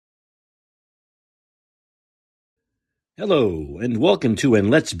Hello, and welcome to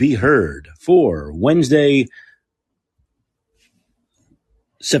And Let's Be Heard for Wednesday,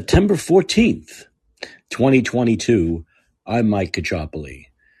 September 14th, 2022. I'm Mike Kachopoli.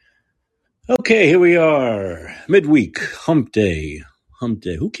 Okay, here we are. Midweek, hump day. Hump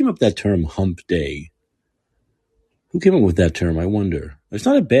day. Who came up with that term, hump day? Who came up with that term, I wonder? It's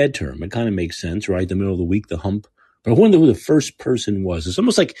not a bad term. It kind of makes sense, right? The middle of the week, the hump. But I wonder who the first person was. It's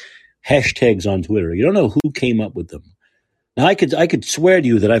almost like hashtags on Twitter. You don't know who came up with them. Now, I could swear to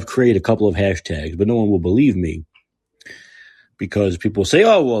you that I've created a couple of hashtags, but no one will believe me because people say,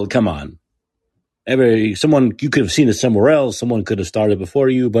 "Oh, well, come on, someone you could have seen it somewhere else. Someone could have started before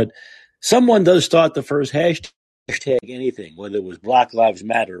you." But someone does start the first hashtag anything, whether it was Black Lives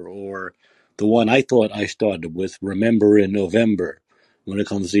Matter or the one I thought I started with, Remember in November. When it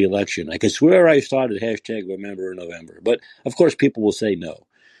comes to the election, I could swear I started hashtag Remember in November, but of course people will say no.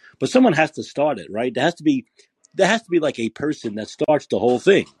 But someone has to start it, right? There has to be like a person that starts the whole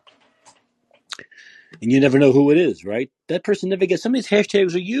thing. And you never know who it is, right? That person never gets. Some of these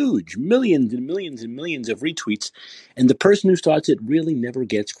hashtags are huge, millions and millions and millions of retweets, and the person who starts it really never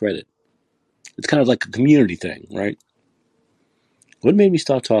gets credit. It's kind of like a community thing, right? What made me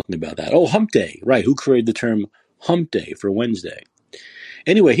start talking about that? Oh, hump day, right? Who created the term hump day for Wednesday?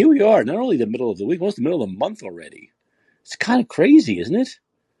 Anyway, here we are, not only the middle of the week, almost the middle of the month already. It's kind of crazy, isn't it?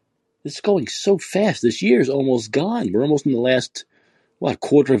 It's going so fast. This year is almost gone. We're almost in the last,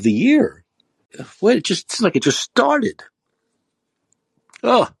 quarter of the year. Well, it's like it just started.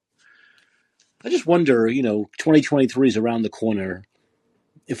 Oh, I just wonder, 2023 is around the corner,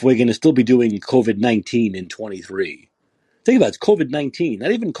 if we're going to still be doing COVID-19 in 23. Think about it, it's COVID-19,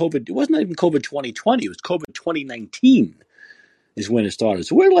 not even COVID, it wasn't even COVID 2020, it was COVID 2019 is when it started.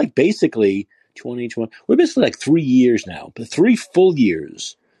 So we're like basically 2020, we're basically like 3 years now, but 3 full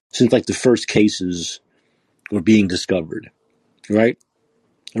years since like the first cases were being discovered, right?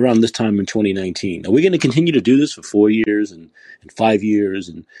 Around this time in 2019. Are we going to continue to do this for 4 years and 5 years?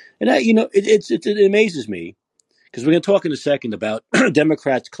 And I, it amazes me because we're going to talk in a second about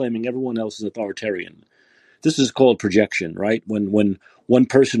Democrats claiming everyone else is authoritarian. This is called projection, right? When one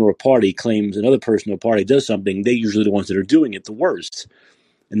person or a party claims another person or party does something, they're usually the ones that are doing it the worst.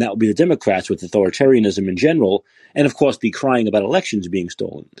 And that would be the Democrats with authoritarianism in general, and of course the crying about elections being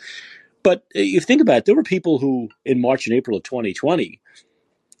stolen. But if you think about it, there were people who in March and April of 2020,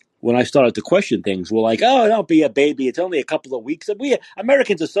 when I started to question things, were like, "Oh, don't be a baby. It's only a couple of weeks. We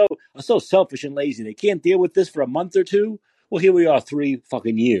Americans are so selfish and lazy. They can't deal with this for a month or two." Well, here we are, 3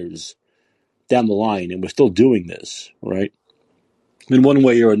 fucking years down the line, and we're still doing this, right? In one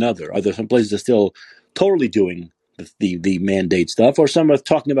way or another. Are there some places that are still totally doing the mandate stuff, or some are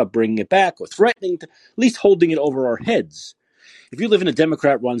talking about bringing it back or threatening to, at least holding it over our heads? If you live in a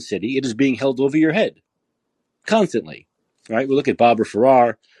Democrat-run city, it is being held over your head constantly, right? We look at Barbara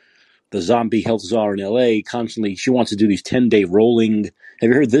Ferrer, the zombie health czar in LA, constantly, she wants to do these 10-day rolling. Have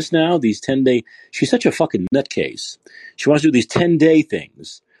you heard this now? These 10-day, she's such a fucking nutcase. She wants to do these 10-day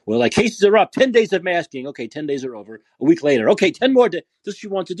things. Well, like, cases are up, 10 days of masking. Okay, 10 days are over. A week later, okay, 10 more days. This is what she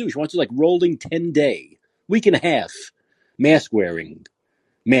wants to do. She wants to like rolling 10-day, week and a half mask wearing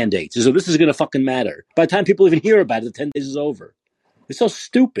mandates. So this is going to fucking matter. By the time people even hear about it, the 10 days is over. It's so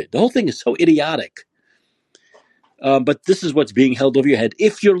stupid. The whole thing is so idiotic. But this is what's being held over your head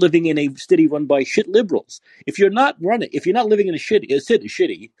if you're living in a city run by shit liberals. If you're not living in a city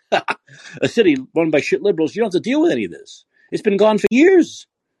run by shit liberals, you don't have to deal with any of this. It's been gone for years.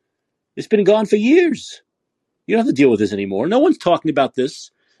 It's been gone for years. You don't have to deal with this anymore. No one's talking about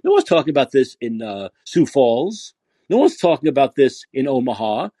this. No one's talking about this in Sioux Falls. No one's talking about this in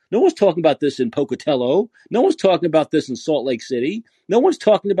Omaha. No one's talking about this in Pocatello. No one's talking about this in Salt Lake City. No one's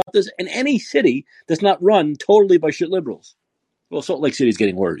talking about this in any city that's not run totally by shit liberals. Well, Salt Lake City is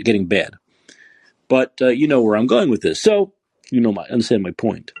getting bad. But you know where I'm going with this. So understand my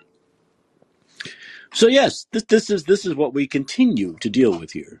point. So yes, this is what we continue to deal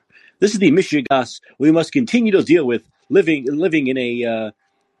with here. This is the Michigas we must continue to deal with living in a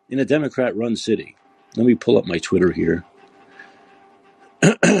Democrat-run city. Let me pull up my Twitter here.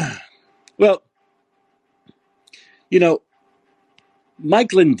 Well,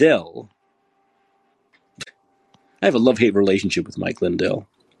 Mike Lindell. I have a love-hate relationship with Mike Lindell.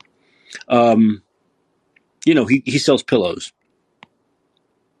 He sells pillows.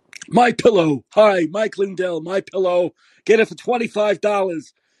 My Pillow. Hi, Mike Lindell. My Pillow. Get it for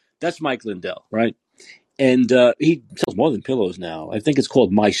 $25. That's Mike Lindell, right? And he sells more than pillows now. I think it's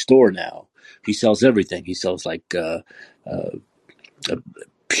called My Store now. He sells everything. He sells like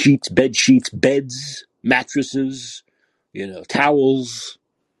sheets, bed sheets, beds, mattresses, towels,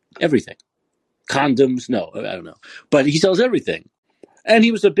 everything. condoms. No, I don't know. But he sells everything. And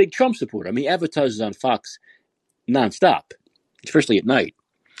he was a big Trump supporter. I mean, he advertises on Fox nonstop, especially at night.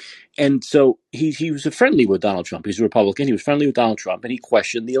 And so he was friendly with Donald Trump. He's a Republican. He was friendly with Donald Trump, and he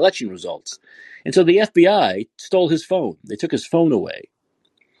questioned the election results. And so the FBI stole his phone. They took his phone away.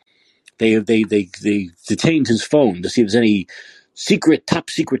 They detained his phone to see if there's any top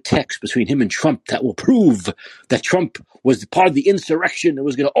secret text between him and Trump that will prove that Trump was part of the insurrection that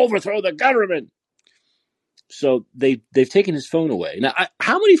was going to overthrow the government. So they've taken his phone away. Now,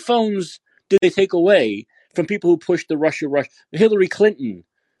 how many phones did they take away from people who pushed the Hillary Clinton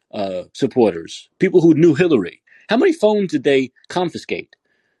supporters, people who knew Hillary? How many phones did they confiscate?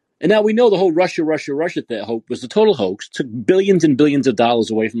 And now we know the whole Russia thing was a total hoax, took billions and billions of dollars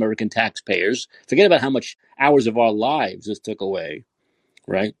away from American taxpayers. Forget about how much hours of our lives this took away,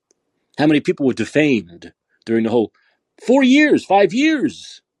 right? How many people were defamed during the whole 4 years, 5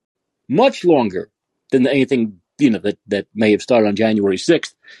 years, much longer than anything, that may have started on January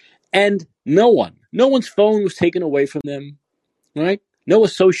 6th. And no one's phone was taken away from them, right? No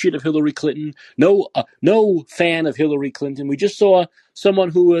associate of Hillary Clinton, no fan of Hillary Clinton. We just saw someone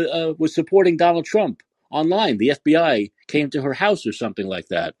who was supporting Donald Trump online. The FBI came to her house or something like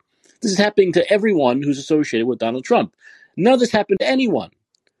that. This is happening to everyone who's associated with Donald Trump. None of this happened to anyone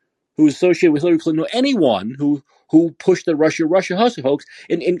who was associated with Hillary Clinton or anyone who pushed the Russia hoax,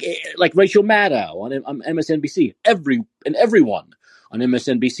 like Rachel Maddow on MSNBC, everyone on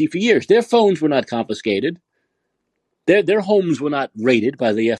MSNBC for years. Their phones were not confiscated. Their homes were not raided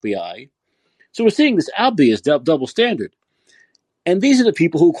by the FBI. So we're seeing this obvious double standard. And these are the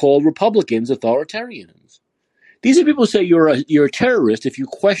people who call Republicans authoritarians. These are people who say you're a terrorist if you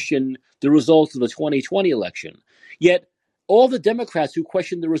question the results of the 2020 election. Yet all the Democrats who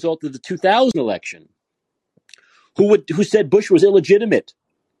questioned the result of the 2000 election, who said Bush was illegitimate,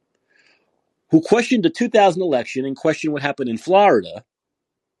 who questioned the 2000 election and questioned what happened in Florida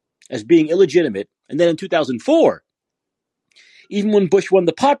as being illegitimate, and then in 2004, even when Bush won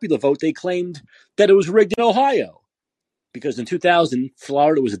the popular vote, they claimed that it was rigged in Ohio. Because in 2000,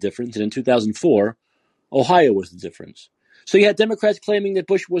 Florida was the difference, and in 2004, Ohio was the difference. So you had Democrats claiming that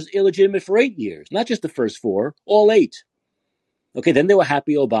Bush was illegitimate for 8 years, not just the first 4, all 8. Okay, then they were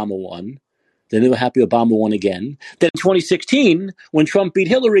happy Obama won. Then they were happy Obama won again. Then in 2016, when Trump beat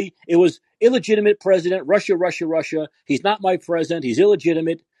Hillary, it was illegitimate president, Russia. He's not my president. He's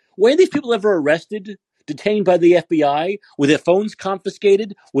illegitimate. Were these people ever arrested, detained by the FBI? Were their phones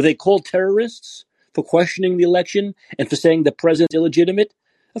confiscated? Were they called terrorists for questioning the election and for saying the president's illegitimate?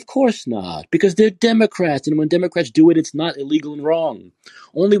 Of course not, because they're Democrats. And when Democrats do it, it's not illegal and wrong.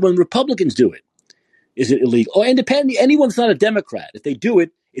 Only when Republicans do it is it illegal. Or independent, anyone's not a Democrat. If they do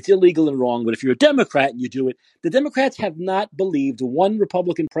it, it's illegal and wrong. But if you're a Democrat and you do it, the Democrats have not believed one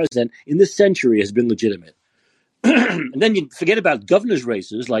Republican president in this century has been legitimate. And then you forget about governor's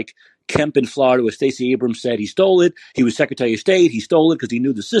races like Kemp in Florida, where Stacey Abrams said he stole it. He was Secretary of State. He stole it because he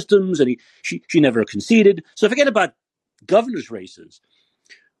knew the systems, and she never conceded. So forget about governor's races.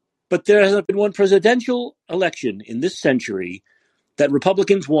 But there hasn't been one presidential election in this century that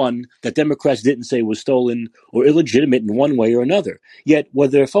Republicans won that Democrats didn't say was stolen or illegitimate in one way or another. Yet, were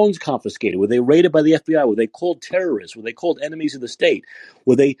their phones confiscated? Were they raided by the FBI? Were they called terrorists? Were they called enemies of the state?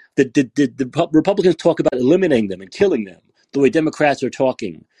 Were they? Did the Republicans talk about eliminating them and killing them the way Democrats are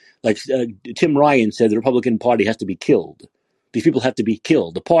talking? Like Tim Ryan said, the Republican Party has to be killed. These people have to be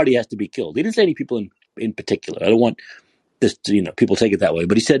killed. The party has to be killed. He didn't say any people in particular. I don't want this to, people take it that way.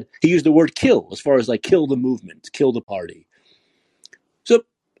 But he used the word kill as far as like kill the movement, kill the party. So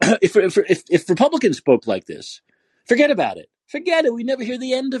if Republicans spoke like this, forget about it. Forget it. We never hear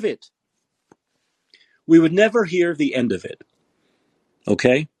the end of it. We would never hear the end of it.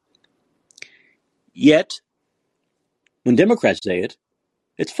 Okay? Yet, when Democrats say it,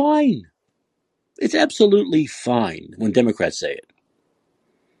 it's fine. It's absolutely fine when Democrats say it.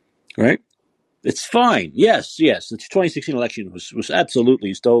 Right? It's fine. Yes. The 2016 election was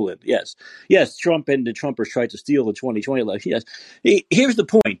absolutely stolen. Yes. Trump and the Trumpers tried to steal the 2020 election. Yes. Here's the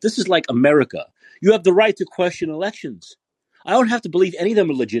point. This is like America. You have the right to question elections. I don't have to believe any of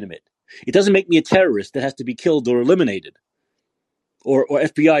them are legitimate. It doesn't make me a terrorist that has to be killed or eliminated. Or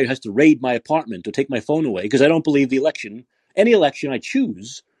FBI has to raid my apartment or take my phone away because I don't believe any election I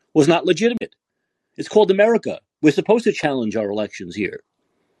choose, was not legitimate. It's called America. We're supposed to challenge our elections here.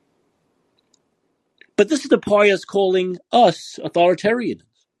 But this is the pariahs calling us authoritarians.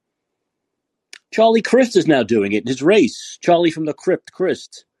 Charlie Crist is now doing it in his race. Charlie from the Crypt,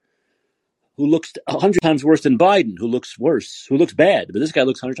 Crist, who looks 100 times worse than Biden, who looks bad. But this guy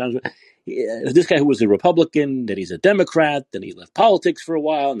looks 100 times worse. This guy who was a Republican, then he's a Democrat, then he left politics for a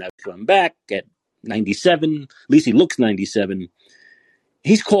while, now he's coming back. 97. At least he looks 97.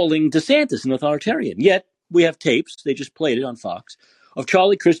 He's calling DeSantis an authoritarian. Yet we have tapes, they just played it on Fox, of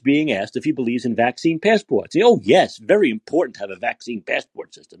Charlie Crist being asked if he believes in vaccine passports. Oh, yes, very important to have a vaccine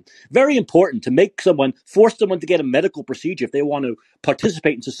passport system. Very important to force someone to get a medical procedure if they want to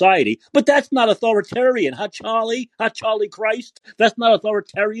participate in society. But that's not authoritarian, huh, Charlie? Huh, Charlie Christ? That's not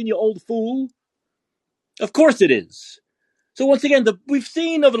authoritarian, you old fool? Of course it is. So once again, we've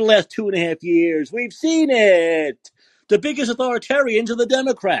seen over the last 2.5 years, we've seen it. The biggest authoritarians are the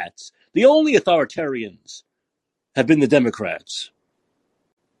Democrats. The only authoritarians have been the Democrats.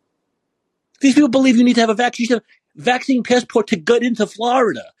 These people believe you need to have a vaccine passport to get into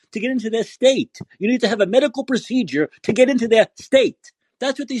Florida, to get into their state. You need to have a medical procedure to get into their state.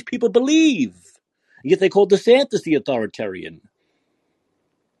 That's what these people believe. Yet they call DeSantis the authoritarian.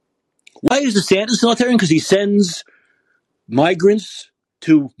 Why is DeSantis authoritarian? Because he sends migrants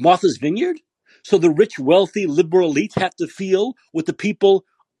to Martha's Vineyard? So the rich, wealthy, liberal elites have to feel what the people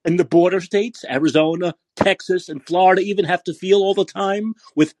in the border states, Arizona, Texas, and Florida even have to feel all the time,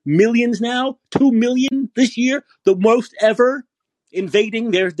 with millions now, 2 million this year, the most ever invading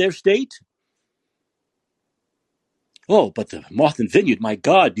their state. Oh, but the Martha's Vineyard, my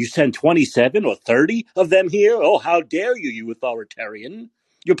God, you send 27 or 30 of them here? Oh, how dare you, you authoritarian.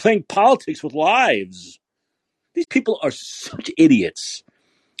 You're playing politics with lives. These people are such idiots.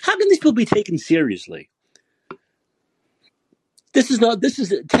 How can these people be taken seriously? This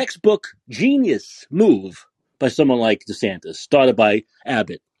is a textbook genius move by someone like DeSantis, started by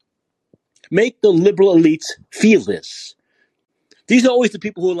Abbott. Make the liberal elites feel this. These are always the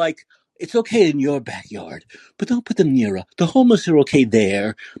people who are like, it's okay in your backyard, but don't put them near us. The homeless are okay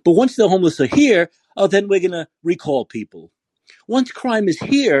there, but once the homeless are here, then we're going to recall people. Once crime is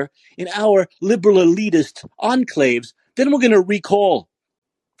here in our liberal elitist enclaves, then we're going to recall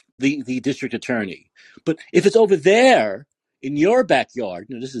the district attorney. But if it's over there in your backyard,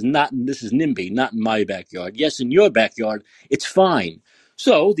 this is NIMBY, not in my backyard. Yes, in your backyard, it's fine.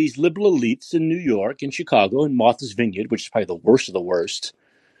 So these liberal elites in New York and Chicago and Martha's Vineyard, which is probably the worst of the worst,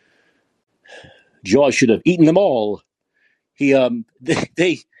 Jaws should have eaten them all. They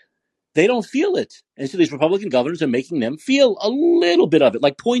don't feel it. And so these Republican governors are making them feel a little bit of it,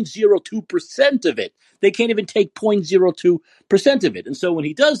 like 0.02% of it. They can't even take 0.02% of it. And so when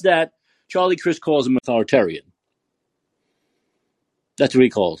he does that, Charlie Crist calls him authoritarian. That's what he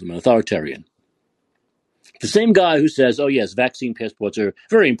calls him, an authoritarian. The same guy who says, oh, yes, vaccine passports are a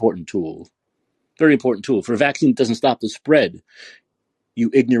very important tool. Very important tool. For a vaccine, it doesn't stop the spread,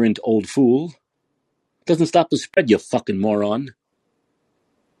 you ignorant old fool. It doesn't stop the spread, you fucking moron.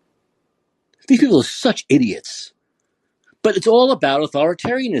 These people are such idiots. But it's all about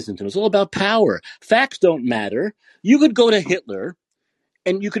authoritarianism. It's all about power. Facts don't matter. You could go to Hitler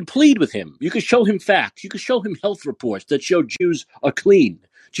and you could plead with him. You could show him facts. You could show him health reports that show Jews are clean.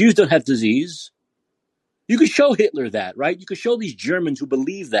 Jews don't have disease. You could show Hitler that, right? You could show these Germans who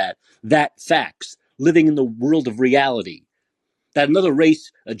believe that facts, living in the world of reality. That another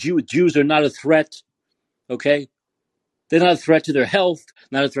race, Jews are not a threat, okay? They're not a threat to their health,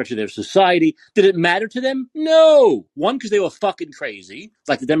 not a threat to their society. Did it matter to them? No. One, because they were fucking crazy,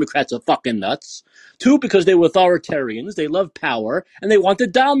 like the Democrats are fucking nuts. Two, because they were authoritarians, they love power, and they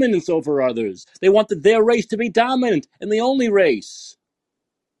wanted dominance over others. They wanted their race to be dominant and the only race.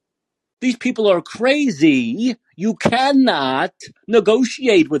 These people are crazy. You cannot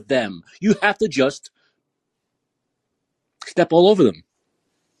negotiate with them. You have to just step all over them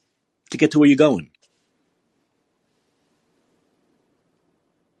to get to where you're going.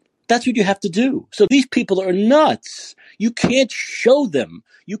 That's what you have to do. So these people are nuts. You can't show them.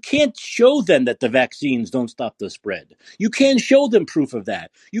 You can't show them that the vaccines don't stop the spread. You can't show them proof of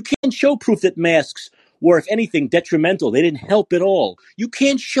that. You can't show proof that masks were, if anything, detrimental. They didn't help at all. You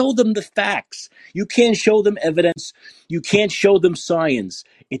can't show them the facts. You can't show them evidence. You can't show them science.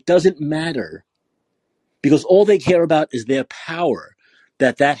 It doesn't matter. Because all they care about is their power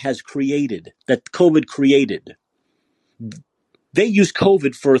that has created, that COVID created. They use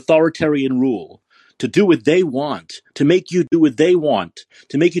COVID for authoritarian rule, to do what they want, to make you do what they want,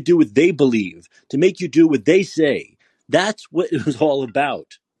 to make you do what they believe, to make you do what they say. That's what it was all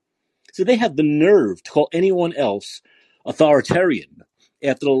about. So they have the nerve to call anyone else authoritarian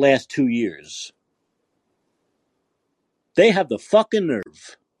after the last 2 years. They have the fucking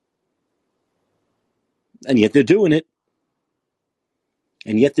nerve. And yet they're doing it.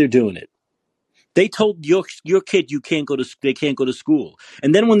 They told your kid they can't go to school.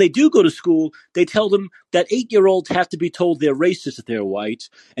 And then when they do go to school, they tell them that 8-year-olds have to be told they're racist if they're white,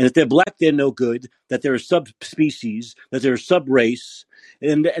 and if they're black, they're no good, that they're a subspecies, that they're a sub-race,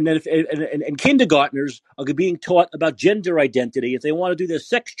 And then and kindergartners are being taught about gender identity. If they want to do their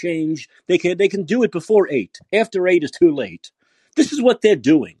sex change, they can do it before 8. After 8 is too late. This is what they're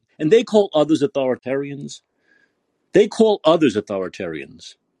doing, and they call others authoritarians. They call others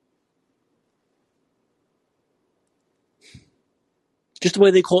authoritarians. Just the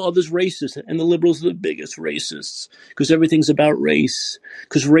way they call others racist, and the liberals are the biggest racists, because everything's about race,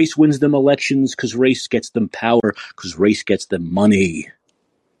 because race wins them elections, because race gets them power, because race gets them money.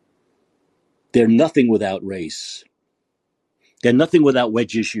 They're nothing without race. They're nothing without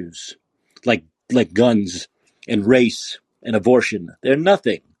wedge issues, like guns and race and abortion. They're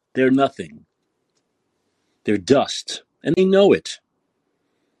nothing. They're nothing. They're dust, and they know it.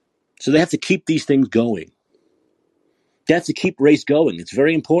 So they have to keep these things going. They have to keep race going. It's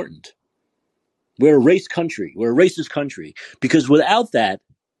very important. We're a race country. We're a racist country, because without that,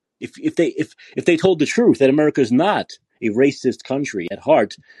 if they told the truth that America is not a racist country at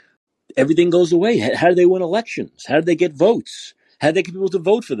heart, everything goes away. How do they win elections? How do they get votes? How do they get people to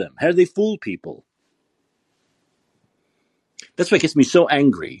vote for them? How do they fool people? That's what gets me so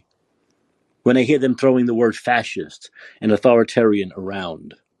angry when I hear them throwing the word fascist and authoritarian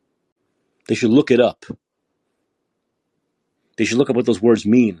around. They should look it up. They should look up what those words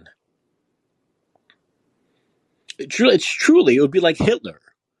mean. It would be like Hitler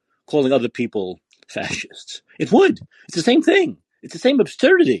calling other people fascists. It would. It's the same thing. It's the same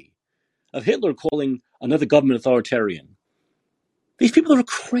absurdity of Hitler calling another government authoritarian. These people are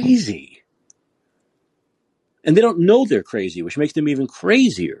crazy. And they don't know they're crazy, which makes them even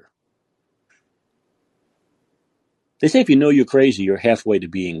crazier. They say if you know you're crazy, you're halfway to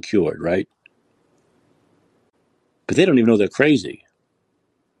being cured, right? But they don't even know they're crazy.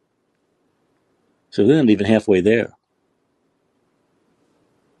 So they're not even halfway there.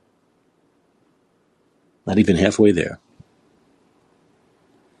 Not even halfway there.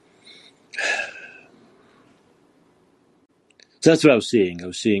 So that's what I was seeing. I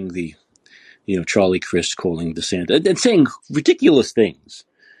was seeing the, Charlie Crist calling DeSantis and saying ridiculous things.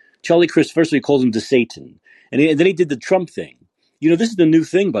 Charlie Crist first called him DeSatan, and then he did the Trump thing. This is the new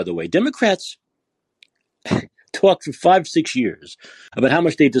thing, by the way. Democrats talked for 5-6 years about how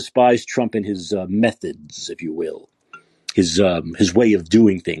much they despise Trump and his methods, if you will, his way of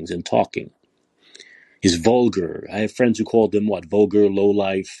doing things and talking. His vulgar. I have friends who called him vulgar,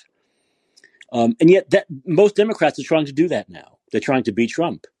 lowlife. And yet most Democrats are trying to do that now. They're trying to beat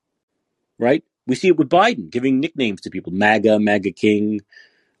Trump, right? We see it with Biden, giving nicknames to people. MAGA, MAGA King,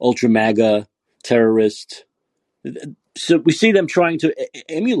 Ultra MAGA, terrorist. So we see them trying to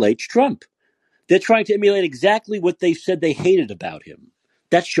emulate Trump. They're trying to emulate exactly what they said they hated about him.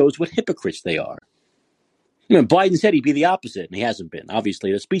 That shows what hypocrites they are. Biden said he'd be the opposite, and he hasn't been.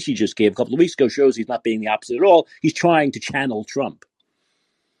 Obviously, the speech he just gave a couple of weeks ago shows he's not being the opposite at all. He's trying to channel Trump.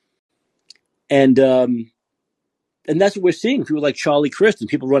 And that's what we're seeing. People like Charlie Crist and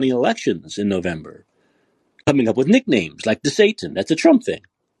people running elections in November coming up with nicknames like DeSatan. That's a Trump thing,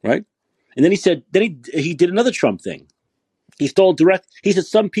 right? And then he did another Trump thing. He stole direct. He said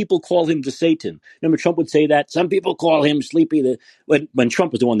some people call him DeSatan. Remember, Trump would say that. Some people call him Sleepy. When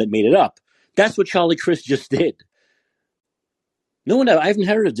Trump was the one that made it up. That's what Charlie Crist just did. I haven't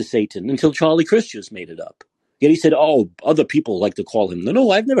heard of DeSatan until Charlie Crist just made it up. Yet he said, other people like to call him.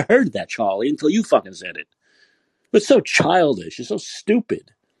 No, I've never heard that, Charlie, until you fucking said it. It's so childish. It's so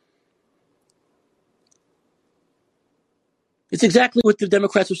stupid. It's exactly what the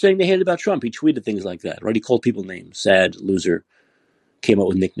Democrats were saying they hated about Trump. He tweeted things like that, right? He called people names. Sad, loser. Came up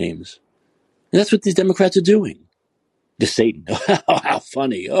with nicknames. And that's what these Democrats are doing. DeSatan. How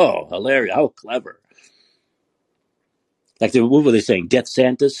funny. Oh, hilarious. How clever. Like, what were they saying? Death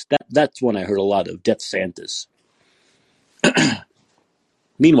Santis? That's one I heard a lot of. Death Santis.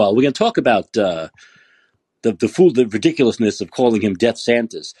 Meanwhile, we're going to talk about the ridiculousness of calling him Death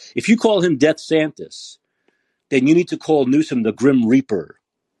Santis. If you call him Death Santis, then you need to call Newsom the Grim Reaper.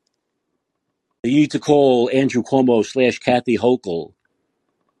 You need to call Andrew Cuomo / Kathy Hochul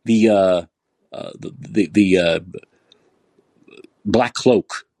the Black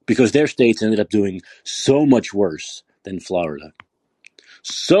Cloak, because their states ended up doing so much worse than Florida.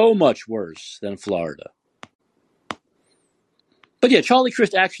 So much worse than Florida. But yeah, Charlie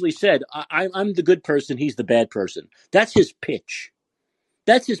Crist actually said, I'm the good person, he's the bad person. That's his pitch.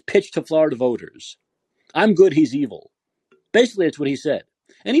 That's his pitch to Florida voters. I'm good, he's evil. Basically, that's what he said.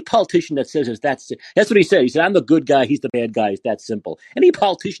 Any politician that says that's what he said. He said, I'm the good guy, he's the bad guy. It's that simple. Any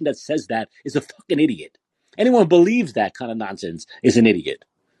politician that says that is a fucking idiot. Anyone who believes that kind of nonsense is an idiot.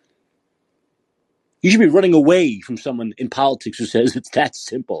 You should be running away from someone in politics who says it's that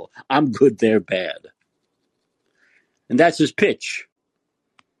simple. I'm good, they're bad. And that's his pitch.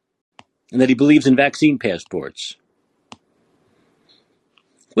 and that he believes in vaccine passports.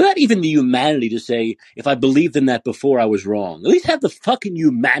 Without even the humanity to say, if I believed in that before, I was wrong. At least have the fucking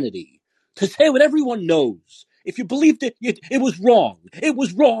humanity to say what everyone knows. If you believed it, it was wrong. It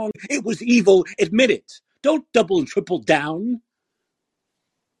was wrong. It was evil. Admit it. Don't double and triple down.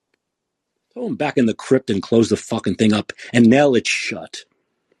 Throw him back in the crypt and close the fucking thing up and nail it shut.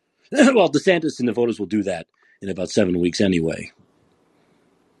 Well, DeSantis and the voters will do that in about 7 weeks anyway.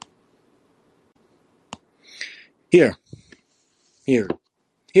 Here,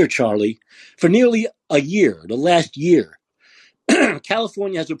 Charlie. For nearly a year, the last year,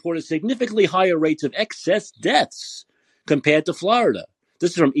 California has reported significantly higher rates of excess deaths compared to Florida.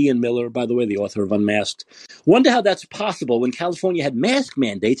 This is from Ian Miller, by the way, the author of Unmasked. Wonder how that's possible when California had mask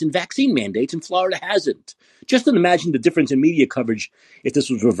mandates and vaccine mandates and Florida hasn't. Just imagine the difference in media coverage if this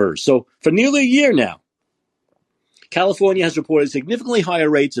was reversed. So for nearly a year now, California has reported significantly higher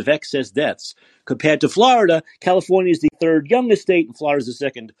rates of excess deaths compared to Florida. California is the third youngest state and Florida is the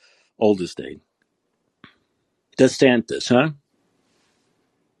second oldest state. DeSantis, huh?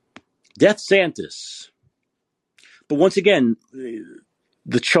 DeSantis. But once again,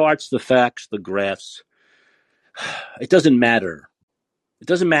 the charts, the facts, the graphs, it doesn't matter. It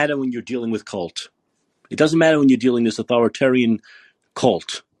doesn't matter when you're dealing with cult. It doesn't matter when you're dealing with this authoritarian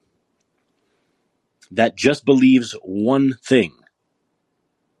cult that just believes one thing.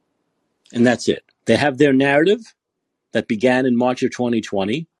 And that's it. They have their narrative that began in March of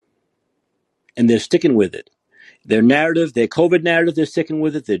 2020, and they're sticking with it. Their narrative, their COVID narrative, they're sticking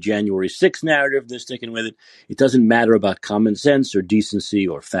with it. Their January 6th narrative, they're sticking with it. It doesn't matter about common sense or decency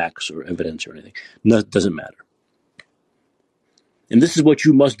or facts or evidence or anything. No, it doesn't matter. And this is what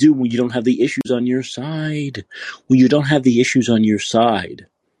you must do when you don't have the issues on your side. When you don't have the issues on your side,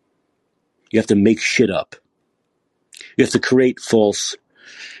 you have to make shit up. You have to create false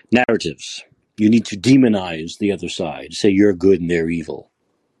narratives. You need to demonize the other side. Say you're good and they're evil.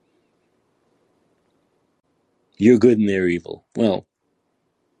 You're good and they're evil. Well,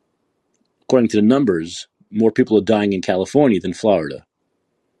 according to the numbers, more people are dying in California than Florida.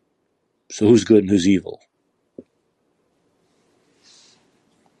 So who's good and who's evil?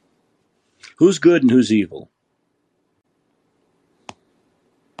 Who's good and who's evil?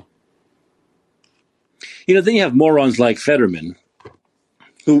 You know, then you have morons like Fetterman,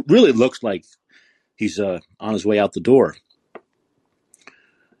 who really looks like he's on his way out the door.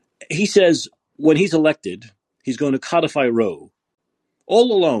 He says when he's elected, he's going to codify Roe.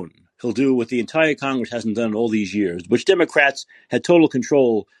 All alone, he'll do what the entire Congress hasn't done in all these years, which Democrats had total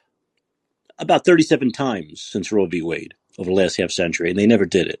control about 37 times since Roe v. Wade over the last half century, and they never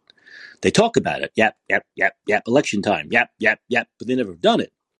did it. They talk about it. Yap, yap, yap, yap. Election time. Yap, yap, yap. But they never have done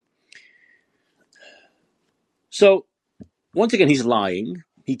it. So, once again, he's lying.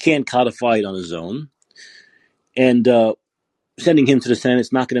 He can't codify it on his own. And sending him to the Senate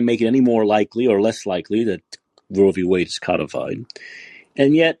is not going to make it any more likely or less likely that Roe v. Wade is codified.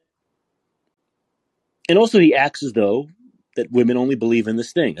 And yet, and also he acts as though that women only believe in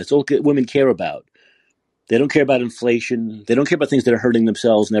this thing. That's all women care about. They don't care about inflation. They don't care about things that are hurting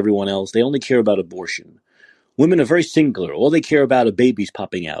themselves and everyone else. They only care about abortion. Women are very singular. All they care about are babies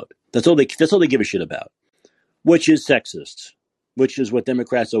popping out. That's all they give a shit about, which is sexist, which is what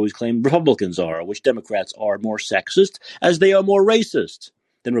Democrats always claim Republicans are, which Democrats are more sexist as they are more racist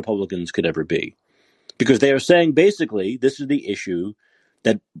than Republicans could ever be. Because they are saying basically this is the issue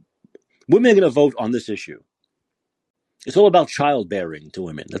that women are going to vote on this issue. It's all about childbearing to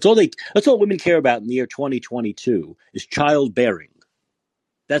women. That's all women care about in the year 2022 is childbearing.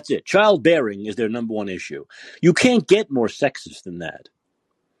 That's it. Childbearing is their number one issue. You can't get more sexist than that.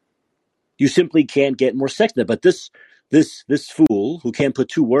 You simply can't get more sexist than that. But this fool who can't put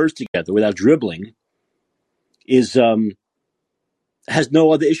two words together without dribbling has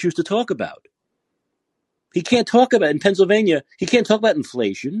no other issues to talk about. He can't talk about, in Pennsylvania, he can't talk about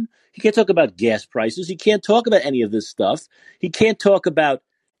inflation. He can't talk about gas prices. He can't talk about any of this stuff. He can't talk about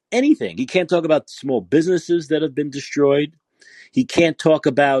anything. He can't talk about small businesses that have been destroyed. He can't talk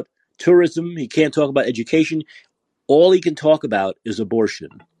about tourism. He can't talk about education. All he can talk about is abortion.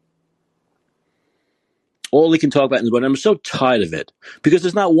 All he can talk about is abortion. I'm so tired of it because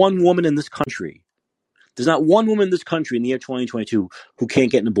there's not one woman in this country. There's not one woman in this country in the year 2022 who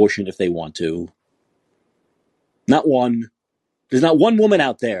can't get an abortion if they want to. Not one. There's not one woman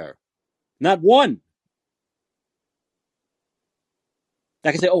out there. Not one.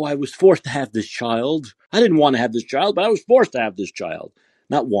 I can say, oh, I was forced to have this child. I didn't want to have this child, but I was forced to have this child.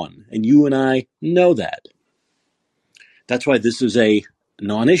 Not one. And you and I know that. That's why this is a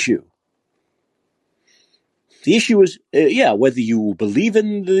non-issue. The issue is, whether you believe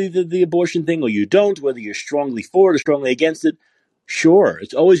in the abortion thing or you don't, whether you're strongly for it or strongly against it, sure,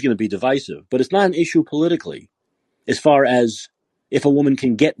 it's always going to be divisive. But it's not an issue politically as far as if a woman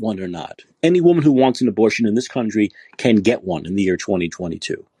can get one or not. Any woman who wants an abortion in this country can get one in the year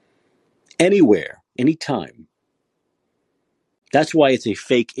 2022. Anywhere, anytime. That's why it's a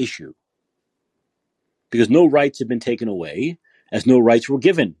fake issue. Because no rights have been taken away, as no rights were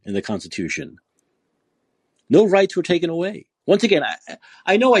given in the Constitution. No rights were taken away. Once again,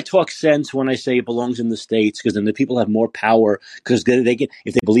 I know I talk sense when I say it belongs in the states, because then the people have more power, because they can,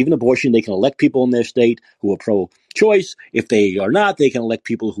 if they believe in abortion, they can elect people in their state who are pro-choice. If they are not, they can elect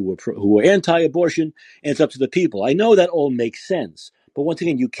people who are anti-abortion, and it's up to the people. I know that all makes sense, but once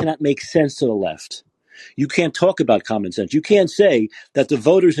again, you cannot make sense to the left. You can't talk about common sense. You can't say that the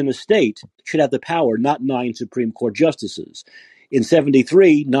voters in a state should have the power, not 9 Supreme Court justices. In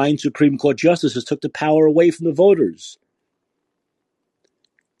 73, 9 Supreme Court justices took the power away from the voters.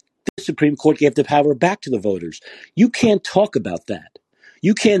 The Supreme Court gave the power back to the voters. You can't talk about that.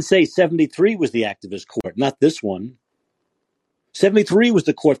 You can't say 73 was the activist court, not this one. 73 was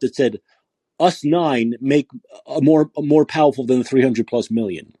the court that said, us 9 make more powerful than the 300 plus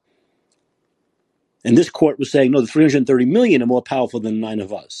million. And this court was saying, no, the 330 million are more powerful than 9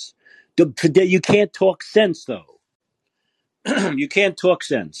 of us. Today, you can't talk sense, though. You can't talk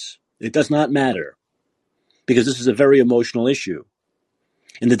sense. It does not matter. Because this is a very emotional issue.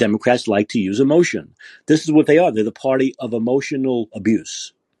 And the Democrats like to use emotion. This is what they are. They're the party of emotional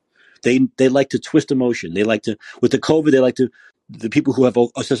abuse. They like to twist emotion. They like to, with the COVID, they like to, the people who have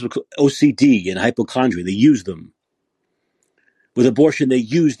obsessive OCD and hypochondria, they use them. With abortion, they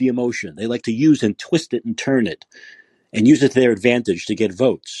use the emotion. They like to use and twist it and turn it and use it to their advantage to get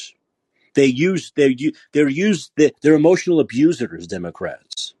votes. They're emotional abusers,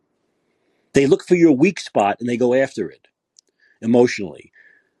 Democrats. They look for your weak spot and they go after it emotionally.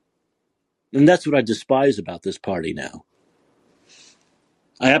 And that's what I despise about this party now.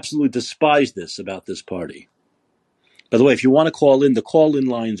 I absolutely despise this about this party. By the way, if you want to call in, the call-in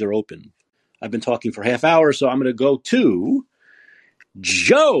lines are open. I've been talking for half hour, so I'm going to go to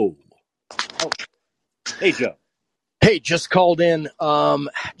Joe. Oh. Hey, Joe. Hey, just called in,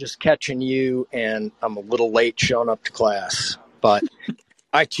 just catching you, and I'm a little late showing up to class. But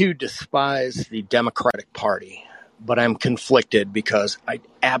I, too, despise the Democratic Party. But I'm conflicted because I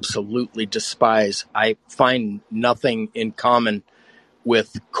absolutely despise, I find nothing in common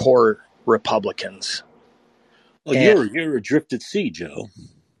with core Republicans. Oh, you're adrift at sea, Joe.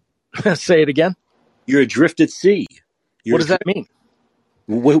 Say it again? You're adrift at sea. What does that mean?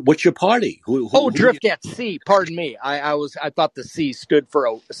 What's your party? Drift at sea. Pardon me. I thought the sea stood for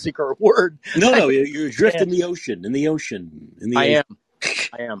a secret word. No, you're adrift in the ocean. I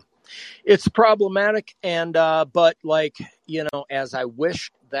am. It's problematic, and but as I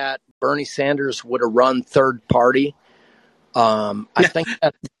wish that Bernie Sanders would have run third party. I think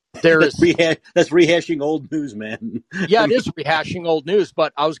that that's rehashing old news, man. Yeah, it is rehashing old news.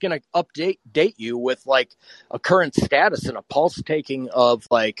 But I was going to update you with a current status and a pulse taking of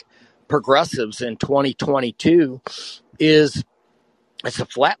progressives in 2022 is it's a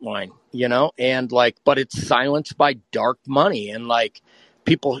flat line, and but it's silenced by dark money and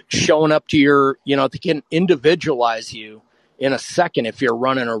people showing up to your, they can individualize you in a second if you're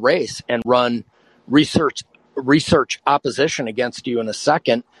running a race and run research opposition against you in a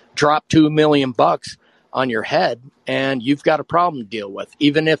second, drop $2 million on your head, and you've got a problem to deal with,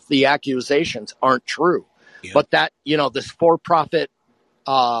 even if the accusations aren't true. Yeah. But that, this for-profit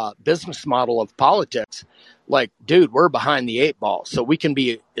business model of politics, dude, we're behind the 8 ball, so we can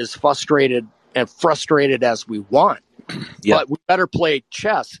be as frustrated as we want. Yeah. But we better play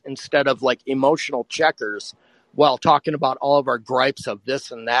chess instead of emotional checkers while talking about all of our gripes of this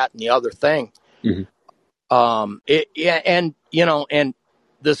and that and the other thing. Mm-hmm. And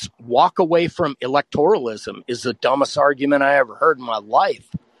this walk away from electoralism is the dumbest argument I ever heard in my life.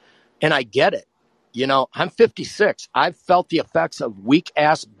 And I get it. I'm 56. I've felt the effects of weak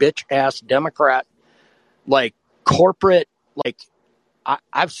ass, bitch ass Democrat, corporate,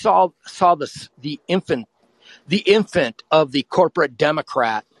 I've saw the infant of the corporate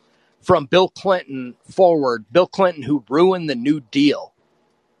Democrat from Bill Clinton forward. Bill Clinton, who ruined the New Deal.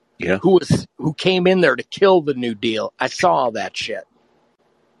 Yeah. Who came in there to kill the New Deal. I saw all that shit.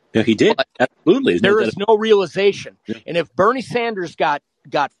 Yeah, he did. Absolutely. There is no realization. Yeah. And if Bernie Sanders got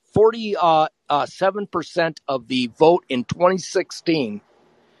 47% of the vote in 2016,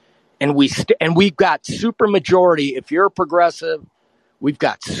 and we've got super majority, if you're a progressive, we've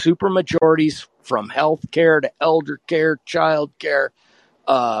got super majorities from health care to elder care, child care,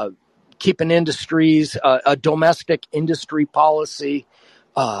 keeping industries, a domestic industry policy.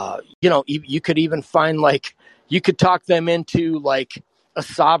 You could even find you could talk them into like a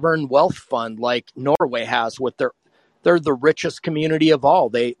sovereign wealth fund like Norway has with they're the richest community of all.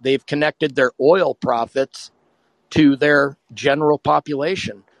 They've connected their oil profits to their general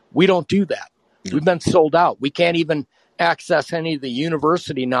population. We don't do that. No. We've been sold out. We can't even access any of the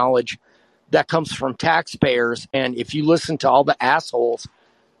university knowledge that comes from taxpayers. And if you listen to all the assholes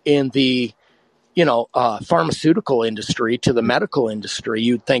in the pharmaceutical industry to the medical industry,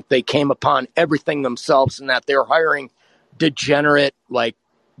 you'd think they came upon everything themselves and that they're hiring degenerate like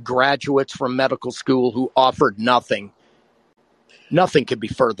graduates from medical school who offered nothing. Nothing could be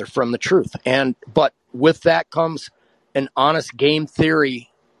further from the truth. But with that comes an honest game theory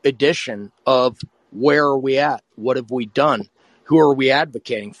edition of where are we at? What have we done? Who are we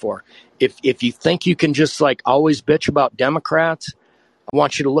advocating for? If you think you can just like always bitch about Democrats, I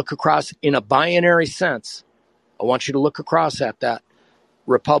want you to look across in a binary sense. I want you to look across at that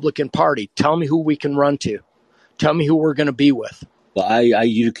Republican Party. Tell me who we can run to. Tell me who we're going to be with. Well,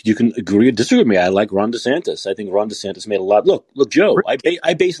 you can agree or disagree with me. I like Ron DeSantis. I think Ron DeSantis made a lot. Look, Joe.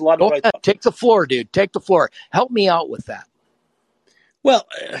 I base a lot of what I thought. Take the floor, dude. Take the floor. Help me out with that. Well,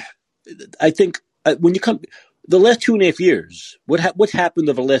 I think when you come the last 2.5 years, what's happened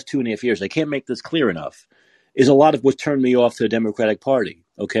over the last 2.5 years? I can't make this clear enough. Is a lot of what turned me off to the Democratic Party.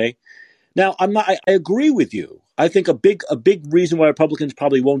 Okay, now I agree with you. I think a big reason why Republicans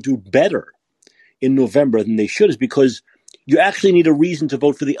probably won't do better in November than they should is because you actually need a reason to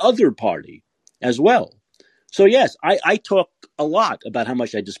vote for the other party as well. So yes, I talk a lot about how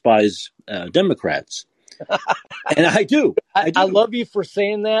much I despise Democrats, and I do. I love you for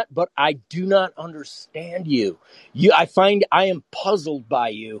saying that, but I do not understand you. I find I am puzzled by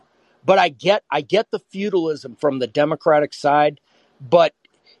you. But I get the feudalism from the Democratic side. But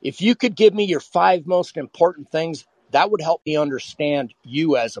if you could give me your 5 most important things, that would help me understand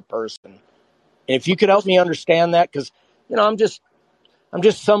you as a person. And if you could help me understand that, because I'm just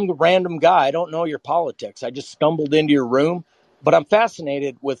some random guy. I don't know your politics. I just stumbled into your room, but I'm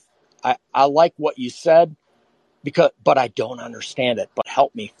fascinated with. I like what you said, but I don't understand it. But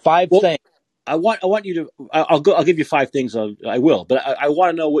help me. 5 things. I want you to. I'll give you 5 things. I will, but I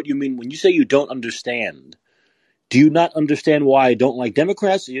want to know what you mean when you say you don't understand. Do you not understand why I don't like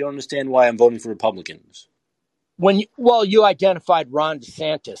Democrats? Or you don't understand why I'm voting for Republicans? You identified Ron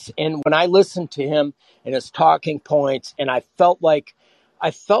DeSantis, and when I listened to him and his talking points, and I felt like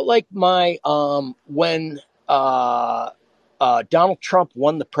my when Donald Trump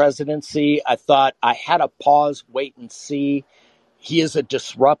won the presidency, I thought I had to pause, wait and see. He is a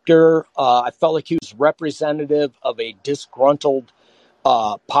disruptor. I felt like he was representative of a disgruntled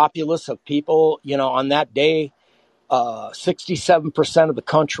populace of people. On that day, 67% of the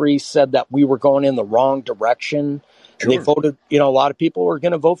country said that we were going in the wrong direction. Sure. They voted, a lot of people were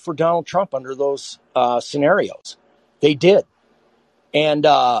going to vote for Donald Trump under those scenarios. They did. And,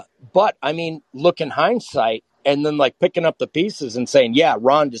 but I mean, look in hindsight and then like picking up the pieces and saying, yeah,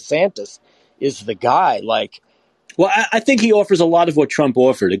 Ron DeSantis is the guy. Well, I think he offers a lot of what Trump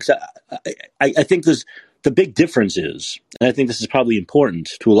offered. I think the big difference is, and I think this is probably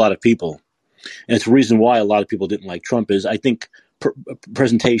important to a lot of people, and it's the reason why a lot of people didn't like Trump is, I think,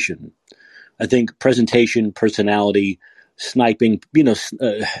 presentation. I think presentation, personality, sniping,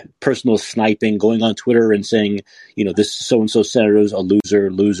 personal sniping, going on Twitter and saying, this so-and-so senator is a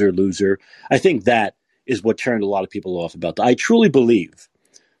loser, loser, loser. I think that is what turned a lot of people off about that. I truly believe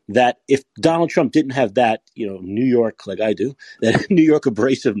that if Donald Trump didn't have that, New York, like I do, that New York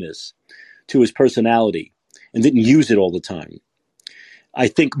abrasiveness to his personality and didn't use it all the time, I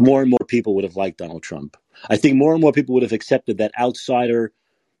think more and more people would have liked Donald Trump. I think more and more people would have accepted that outsider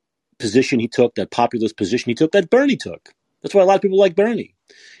position he took, that populist position he took, that Bernie took. That's why a lot of people like Bernie.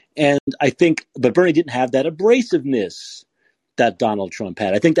 And I think, but Bernie didn't have that abrasiveness that Donald Trump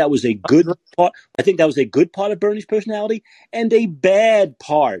had. I think that was a good part. I think that was a good part of Bernie's personality and a bad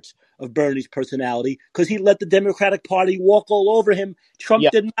part of Bernie's personality because he let the Democratic Party walk all over him. Trump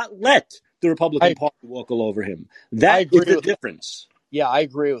did not let the Republican Party walk all over him. That is the difference. Yeah, I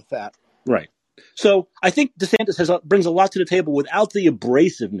agree with that. Right. So I think DeSantis brings a lot to the table without the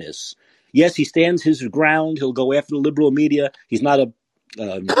abrasiveness. Yes, he stands his ground. He'll go after the liberal media. He's not a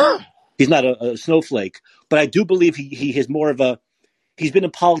snowflake, but I do believe he has more of he's been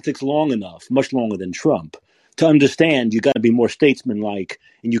in politics long enough, much longer than Trump, to understand you got to be more statesmanlike,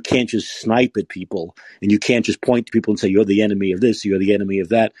 and you can't just snipe at people, and you can't just point to people and say you're the enemy of this, you're the enemy of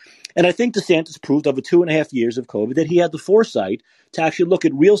that. And I think DeSantis proved over 2.5 years of COVID that he had the foresight to actually look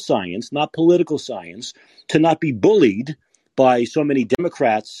at real science, not political science, to not be bullied by so many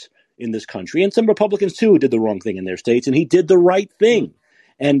Democrats in this country, and some Republicans too did the wrong thing in their states, and he did the right thing.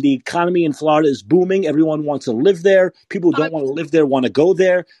 And the economy in Florida is booming. Everyone wants to live there. People who don't want to live there want to go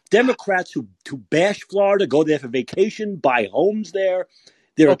there. Democrats who bash Florida go there for vacation, buy homes there.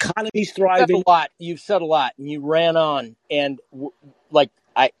 Their economy's thriving. You've said a lot, and you ran on, and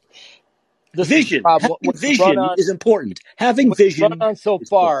vision. Having vision is important. Having vision. Run on so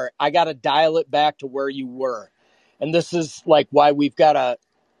far, I got to dial it back to where you were, and this is like why we've got to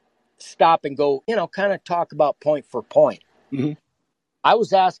stop and go. Kind of talk about point for point. Mm-hmm. I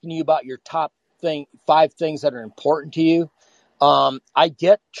was asking you about your top 5 things that are important to you. I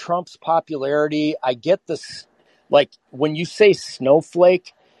get Trump's popularity. I get this, like when you say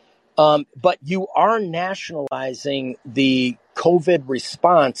snowflake, but you are nationalizing the COVID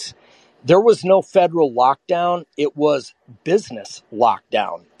response. There was no federal lockdown. It was business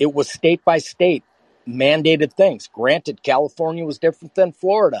lockdown. It was state by state mandated things. Granted, California was different than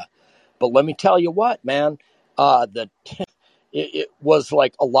Florida, but let me tell you what, man, it was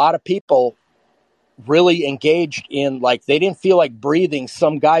like a lot of people really engaged in, like, they didn't feel like breathing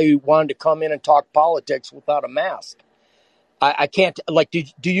some guy who wanted to come in and talk politics without a mask. I can't, like,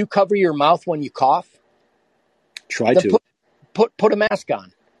 do you cover your mouth when you cough? Try to. Put a mask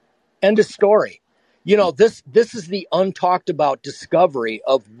on. End of story. This is the untalked about discovery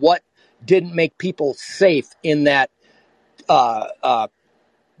of what didn't make people safe in that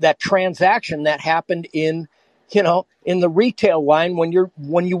transaction that happened in the retail line when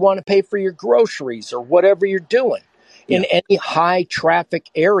you want to pay for your groceries or whatever you're doing in any high traffic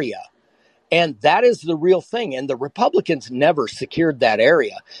area. And that is the real thing. And the Republicans never secured that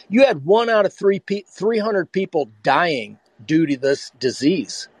area. You had 1 out of 300 people dying due to this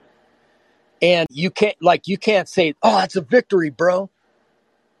disease. And you can't say, oh, that's a victory, bro.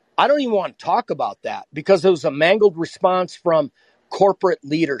 I don't even want to talk about that because it was a mangled response from corporate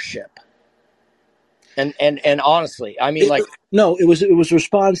leadership. And honestly, I mean, it was a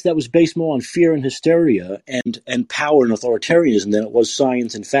response that was based more on fear and hysteria and power and authoritarianism than it was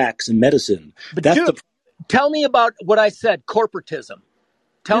science and facts and medicine. But tell me about what I said, corporatism.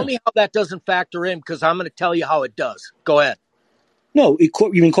 Tell me how that doesn't factor in, because I'm going to tell you how it does. Go ahead. No, you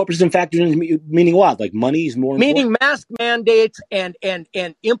mean corporatism factored in, meaning what? Like money is more important? Meaning mask mandates and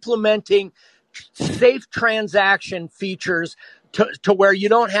implementing safe transaction features to where you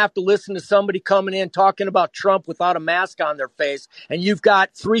don't have to listen to somebody coming in talking about Trump without a mask on their face, and you've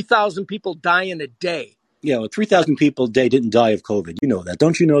got 3,000 people dying a day. Yeah, well, 3,000 people a day didn't die of COVID. You know that,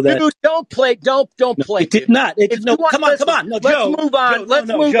 don't you know that? Dude, don't play. It did not. Come on. No, let's Joe. Move on. Let's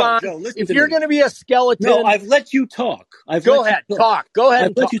move on. Joe, if you're going to be a skeleton, no, I've let you talk. Go ahead.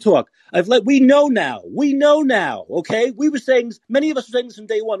 I've let you talk. We know now. Okay, we were saying, many of us were saying this from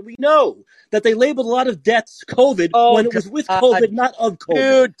day one. We know that they labeled a lot of deaths COVID when it was with COVID, not of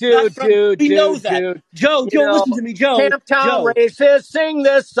COVID. Dude. We know that. Dude. Joe, listen to me, Joe. Camptown racists, sing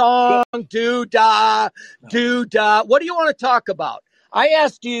this song. Doo-da. What do you want to talk about? I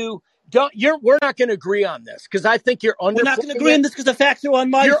asked you. We're not going to agree on this because I think you're underplaying. We're not going to agree on this because the facts are on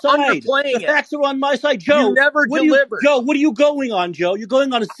my side. You're underplaying the facts are on my side, Joe. You never delivered. Joe, what are you going on, Joe? You're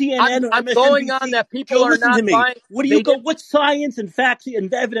going on a CNN or I'm MSNBC. going on that people Joe, are listen not to me. buying. What science and facts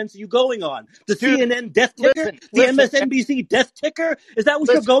and evidence are you going on? The CNN death ticker? The MSNBC death ticker? Is that what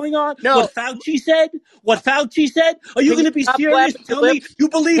you're going on? No. What Fauci said? Are you going to be serious? Tell me you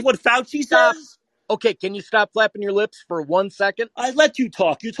believe what Fauci says? Okay, can you stop flapping your lips for 1 second? I let you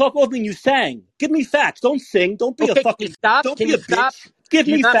talk. You talk over me and you sang. Give me facts. Don't sing. Don't be a fucking... Don't be a bitch. Give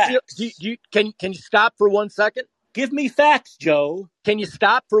me facts. Can you stop for 1 second? Give me facts, Joe. Can you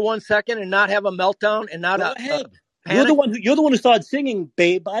stop for 1 second and not have a meltdown and not Go ahead. You're the one who started singing,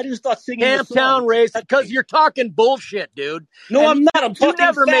 babe. I didn't start singing. Camptown race, because you're talking bullshit, dude. No, I'm not. I'm talking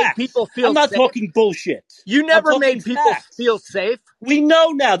never facts. Made people feel I'm not safe. talking bullshit. You never made people feel safe. We know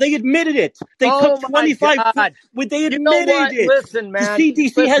now. They admitted it. They took 25. They admitted it. Listen, man. The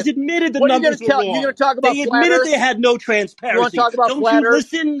CDC has admitted the numbers were wrong. You're going to talk about They admitted they had no transparency. You want to talk about flat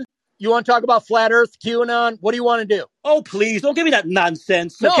Earth? Listen? You want to talk about flat Earth, QAnon? What do you want to do? Oh, please, don't give me that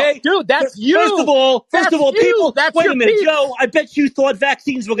nonsense, okay? No, dude, that's you. First of all, people, wait a minute, Joe, I bet you thought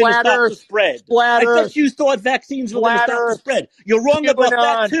vaccines were going to stop the spread. I bet you thought vaccines were going to stop the spread. You're wrong about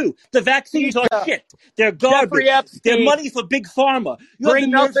that, too. The vaccines are shit. They're garbage. They're money for Big Pharma. You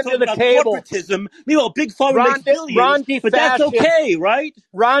bring nothing to the table. Corporatism. Meanwhile, Big Pharma makes billions, but that's okay, right?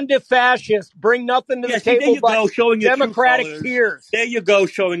 Ron DeFascist, bring nothing to the table. There you go, showing your Democratic true colors. tears. There you go,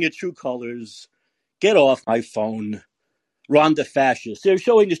 showing your true colors. Get off my phone. Rhonda fascist. They're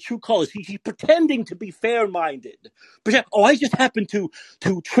showing his true colors. He's pretending to be fair-minded. I just happened to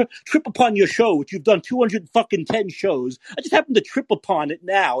trip upon your show, which you've done 210 shows. I just happened to trip upon it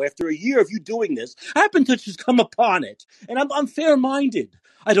now after a year of you doing this. I happened to just come upon it, and I'm fair-minded.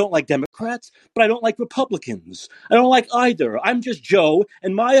 I don't like Democrats, but I don't like Republicans. I don't like either. I'm just Joe,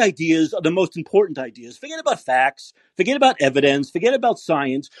 and my ideas are the most important ideas. Forget about facts. Forget about evidence. Forget about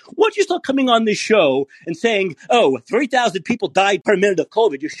science. Once you start coming on this show and saying, 3,000 people died per minute of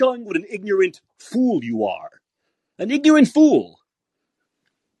COVID, you're showing what an ignorant fool you are. An ignorant fool.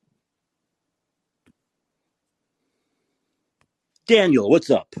 Daniel, what's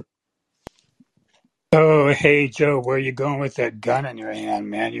up? Oh, hey, Joe, where you going with that gun in your hand,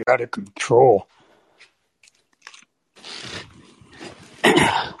 man? You're out of control.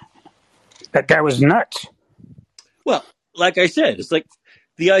 That guy was nuts. Well, like I said, it's like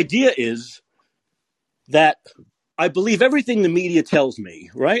the idea is that I believe everything the media tells me,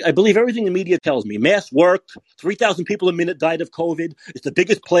 right? I believe everything the media tells me. Masks work. 3,000 people a minute died of COVID. It's the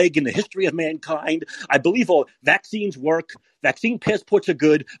biggest plague in the history of mankind. I believe all vaccines work. Vaccine passports are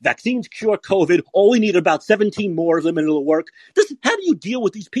good. Vaccines cure COVID. All we need are about 17 more of them and it'll work. How do you deal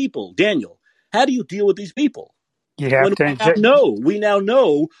with these people, Daniel? How do you deal with these people? You have We now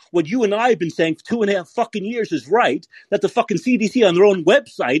know what you and I have been saying for 2.5 fucking years is right, that the fucking CDC on their own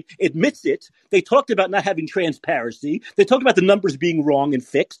website admits it. They talked about not having transparency. They talked about the numbers being wrong and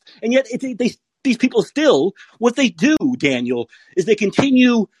fixed. And yet these people still, what they do, Daniel, is they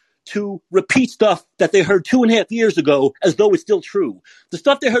continue to repeat stuff that they heard 2.5 years ago as though it's still true. The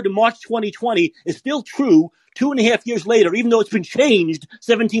stuff they heard in March 2020 is still true 2.5 years later, even though it's been changed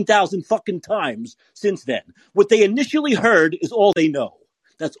 17,000 fucking times since then. What they initially heard is all they know.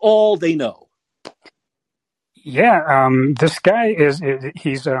 That's all they know. Yeah, this guy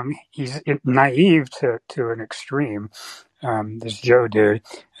he's naive to an extreme. This Joe dude,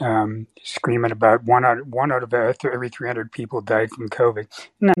 screaming about one out of every 300 people died from COVID.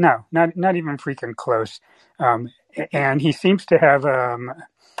 No, not even freaking close. And he seems to have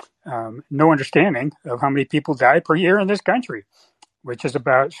no understanding of how many people die per year in this country, which is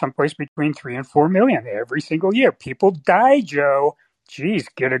about someplace between 3 and 4 million every single year. People die, Joe. Jeez,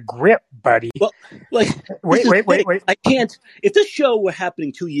 get a grip, buddy. Well, wait. I can't. If this show were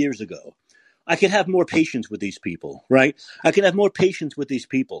happening 2 years ago, I could have more patience with these people, right? I can have more patience with these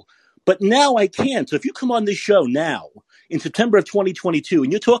people. But now I can't. So if you come on this show now, in September of 2022,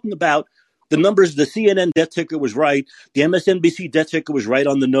 and you're talking about the numbers, the CNN death ticker was right, the MSNBC death ticker was right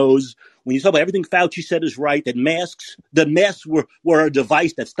on the nose. When you talk about everything Fauci said is right, that the masks were a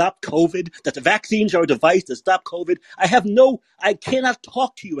device that stopped COVID, that the vaccines are a device that stopped COVID, I cannot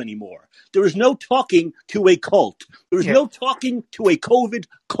talk to you anymore. There is no talking to a cult. There is no talking to a COVID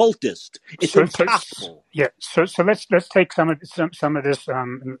cultist. It's impossible. So let's take some of this.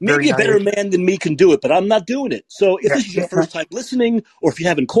 Maybe a better man than me can do it, but I'm not doing it. So if this is your first time listening, or if you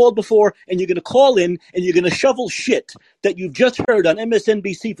haven't called before, and you're going to call in and you're going to shovel shit that you've just heard on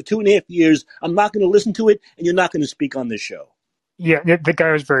MSNBC for 2.5 years, I'm not going to listen to it, and you're not going to speak on this show. Yeah, the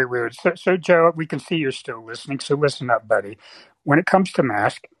guy was very rude. So Joe, we can see you're still listening. So listen up, buddy. When it comes to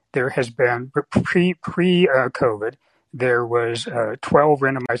mask, there has been pre-COVID. There was 12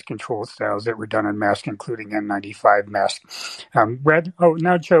 randomized control trials that were done on masks, including N95 masks.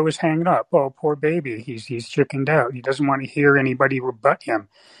 Now Joe is hanging up. Oh, poor baby. He's chickened out. He doesn't want to hear anybody rebut him.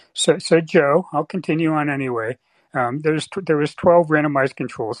 So Joe, I'll continue on anyway. There was 12 randomized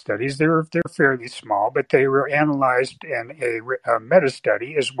control studies. They're fairly small, but they were analyzed in a meta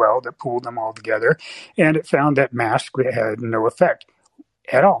study as well that pooled them all together, and it found that masks had no effect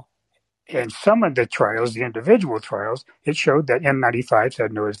at all. In some of the trials, the individual trials, it showed that N95s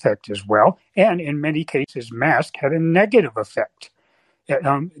had no effect as well, and in many cases, masks had a negative effect.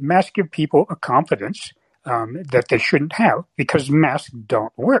 Masks give people a confidence that they shouldn't have because masks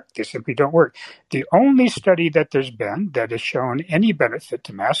don't work. They simply don't work. The only study that there's been that has shown any benefit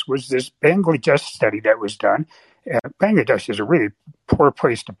to masks was this Bangladesh study that was done. Bangladesh is a really poor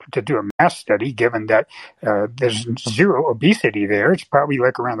place to do a mask study, given that there's zero obesity there. It's probably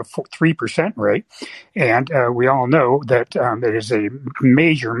like around the 3% rate. And we all know that there is a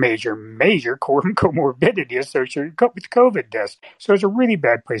major comorbidity associated with COVID deaths. So it's a really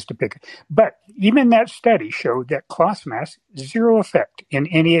bad place to pick it. But even that study showed that cloth masks, zero effect in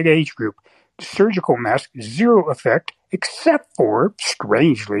any age group. Surgical mask, zero effect, except for,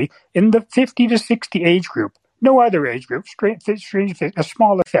 strangely, in the 50 to 60 age group. No other age group, a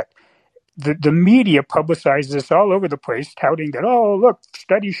small effect. The media publicizes this all over the place, touting that, oh, look,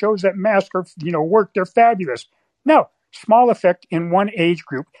 study shows that masks are, work, they're fabulous. No, Small effect in one age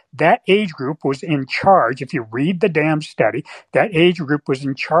group. That age group was in charge, if you read the damn study, that age group was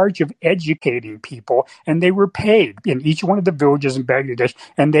in charge of educating people, and they were paid in each one of the villages in Bangladesh,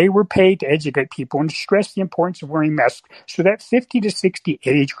 and they were paid to educate people and stress the importance of wearing masks. So that 50 to 60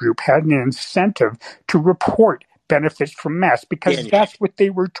 age group had an incentive to report benefits from masks because Daniel, that's what they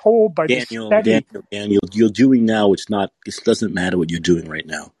were told by the study. Daniel, you're doing now. It doesn't matter what you're doing right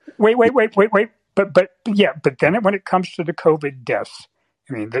now. Wait. But then when it comes to the COVID deaths,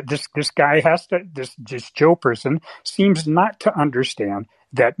 I mean, this guy has to, this Joe person seems not to understand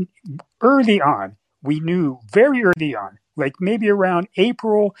that early on, we knew very early on, like maybe around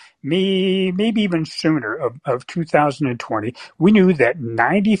April, maybe even sooner of 2020, we knew that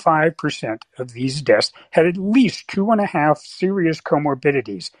 95% of these deaths had at least 2.5 serious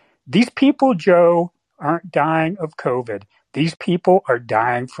comorbidities. These people, Joe, aren't dying of COVID. These people are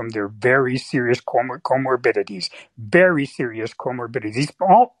dying from their very serious comorbidities. Very serious comorbidities.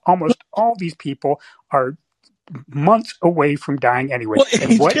 Almost all these people are months away from dying anyway. Well,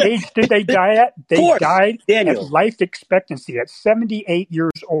 and what age did they die at? They died Daniel, at life expectancy at 78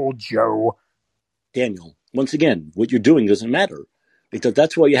 years old, Joe. Daniel, once again, what you're doing doesn't matter. Because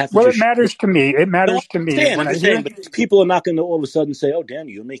that's why you have to. Well, it matters to me. It matters to me. But these people are not going to all of a sudden say, "Oh,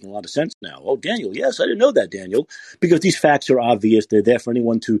 Daniel, you're making a lot of sense now." Oh, Daniel, yes, I didn't know that, Daniel, because these facts are obvious. They're there for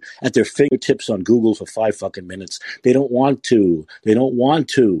anyone to at their fingertips on Google for 5 fucking minutes. They don't want to. They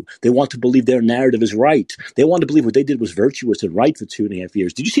want to believe their narrative is right. They want to believe what they did was virtuous and right for 2.5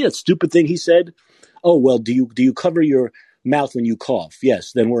 years. Did you see that stupid thing he said? Oh, well, do you cover your mouth when you cough?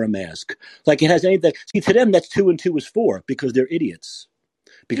 Yes, then wear a mask. Like it has anything. See, to them, that's 2 and 2 is 4 because they're idiots.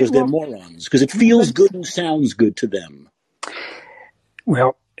 Because they're morons. Because it feels good and sounds good to them.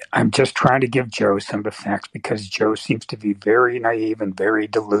 Well, I'm just trying to give Joe some of the facts because Joe seems to be very naive and very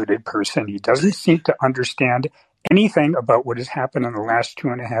deluded person. He doesn't seem to understand anything about what has happened in the last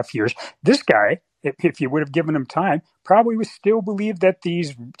 2.5 years. This guy, if you would have given him time, probably would still believe that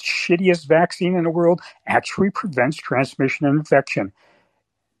these shittiest vaccine in the world actually prevents transmission and infection.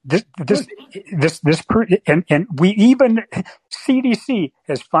 And we even CDC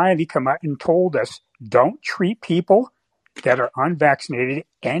has finally come out and told us don't treat people that are unvaccinated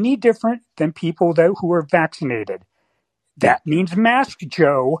any different than people who are vaccinated. That means masks,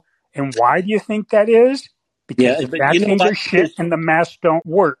 Joe. And why do you think that is? Because the vaccines are shit and the masks don't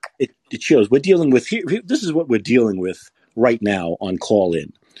work. It shows. We're dealing with here. This is what we're dealing with right now on Call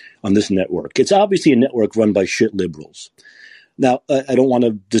In on this network. It's obviously a network run by shit liberals. Now, I don't want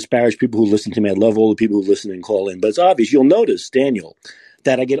to disparage people who listen to me. I love all the people who listen and call in. But it's obvious. You'll notice, Daniel,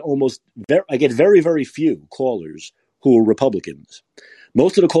 that I get very, very few callers who are Republicans.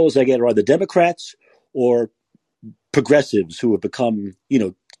 Most of the callers I get are either Democrats or progressives who have become,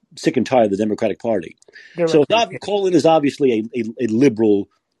 sick and tired of the Democratic Party. So Call-In is obviously a liberal,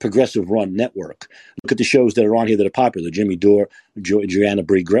 progressive-run network. Look at the shows that are on here that are popular. Jimmy Dore, Joanna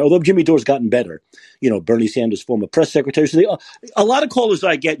Brie Gray. Although Jimmy Dore's gotten better. Bernie Sanders, former press secretary. So a lot of callers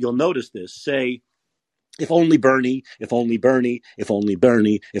I get, you'll notice this, say, if only Bernie, if only Bernie, if only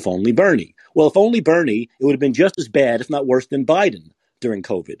Bernie, if only Bernie. Well, if only Bernie, it would have been just as bad, if not worse, than Biden during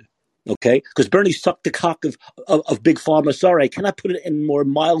COVID. Okay, because Bernie sucked the cock of Big Pharma. Sorry, I cannot put it in more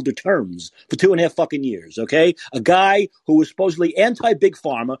milder terms for 2.5 fucking years. Okay, a guy who was supposedly anti-Big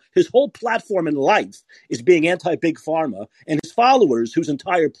Pharma, his whole platform in life is being anti-Big Pharma, and his followers, whose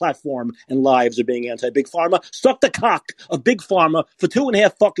entire platform and lives are being anti-Big Pharma, sucked the cock of Big Pharma for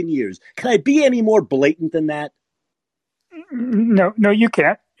 2.5 fucking years. Can I be any more blatant than that? No, you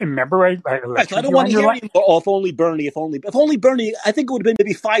can't. Remember, I don't want to hear any more. If only Bernie, if only Bernie, I think it would have been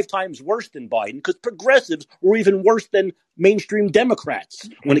maybe 5 times worse than Biden because progressives were even worse than mainstream Democrats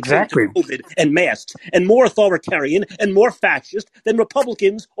when it came to COVID and masks, and more authoritarian and more fascist than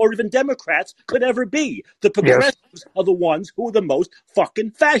Republicans or even Democrats could ever be. The progressives are the ones who are the most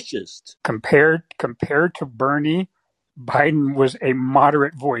fucking fascist. Compared to Bernie, Biden was a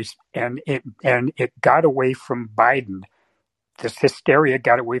moderate voice, and it got away from Biden. This hysteria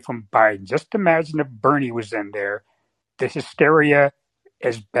got away from Biden. Just imagine if Bernie was in there. The hysteria,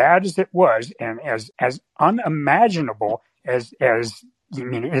 as bad as it was, and as unimaginable as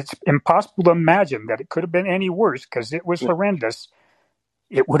it's impossible to imagine that it could have been any worse because it was horrendous.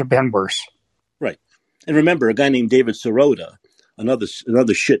 It would have been worse. Right. And remember, a guy named David Sirota, another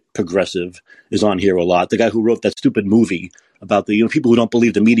shit progressive, is on here a lot. The guy who wrote that stupid movie about the people who don't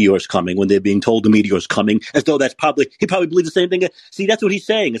believe the meteor is coming when they're being told the meteor is coming, as though he probably believes the same thing. See, that's what he's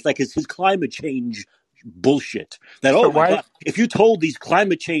saying. It's like his climate change bullshit. That, So oh my why? God, if you told these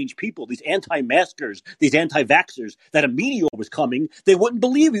climate change people, these anti-maskers, these anti-vaxxers, that a meteor was coming, they wouldn't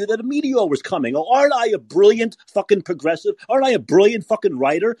believe you that a meteor was coming. Oh, aren't I a brilliant fucking progressive? Aren't I a brilliant fucking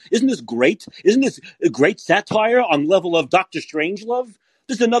writer? Isn't this great? Isn't this a great satire on level of Dr. Strangelove?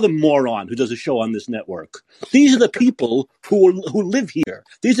 This is another moron who does a show on this network. These are the people who live here.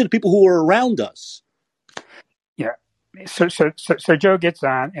 These are the people who are around us. Yeah. So Joe gets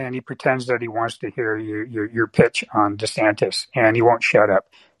on and he pretends that he wants to hear your pitch on DeSantis, and he won't shut up.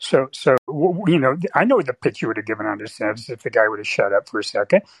 So I know the pitch you would have given on DeSantis if the guy would have shut up for a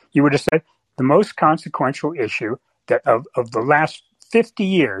second. You would have said the most consequential issue that of the last 50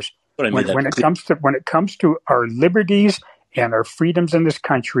 years when it comes to our liberties and our freedoms in this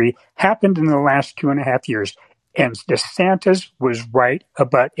country happened in the last 2.5 years. And DeSantis was right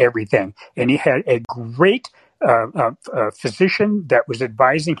about everything, and he had a great physician that was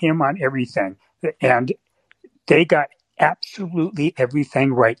advising him on everything, and they got absolutely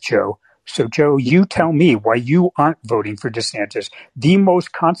everything right, Joe. So, Joe, you tell me why you aren't voting for DeSantis. The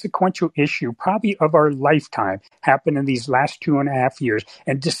most consequential issue probably of our lifetime happened in these last 2.5 years,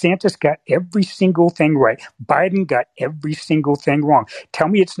 and DeSantis got every single thing right. Biden got every single thing wrong. Tell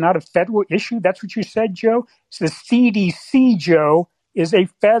me it's not a federal issue? That's what you said, Joe? It's the CDC, Joe, is a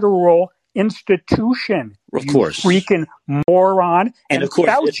federal institution. Of course. You freaking moron. And of course,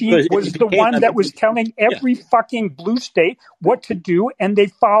 Fauci was the one that was telling every fucking blue state what to do, and they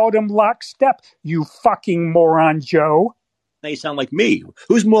followed him lockstep. You fucking moron, Joe. Now you sound like me.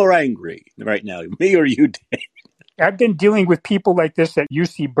 Who's more angry right now, me or you, Dan? I've been dealing with people like this at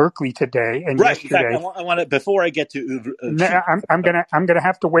UC Berkeley today and yesterday. In fact, I want to, before I get to, I'm gonna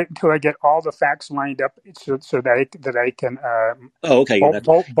have to wait until I get all the facts lined up so that I can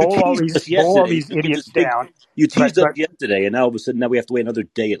bowl all these idiots down. You teased us yesterday, and now all of a sudden we have to wait another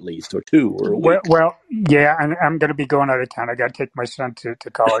day at least, or 2, or a week. Well, yeah, and I'm going to be going out of town. I got to take my son to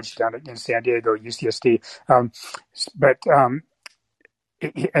college down in San Diego, UCSD.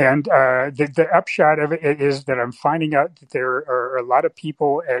 The upshot of it is that I'm finding out that there are a lot of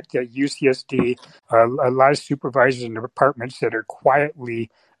people at UCSD, a lot of supervisors in the departments that are quietly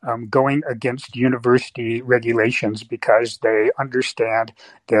going against university regulations because they understand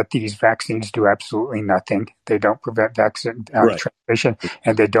that these vaccines do absolutely nothing. They don't prevent vaccine transmission,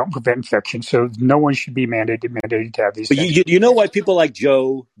 and they don't prevent infection. So no one should be mandated to have these. But you know why people like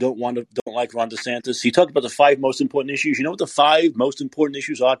Joe don't like Ron DeSantis? He talked about the 5 most important issues. You know what the 5 most important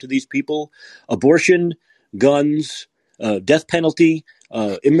issues are to these people? Abortion, guns, death penalty,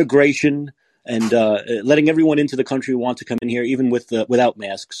 immigration, and letting everyone into the country who wants to come in here, even without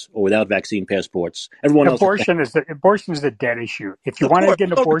masks or without vaccine passports. Abortion is the dead issue. If you want to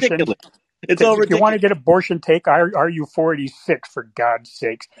get an abortion, if you want to get abortion, take RU-46 for God's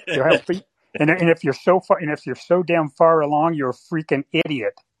sakes. And if you're so damn far along, you're a freaking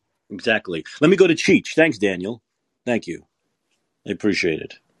idiot. Exactly. Let me go to Cheech. Thanks, Daniel. Thank you. I appreciate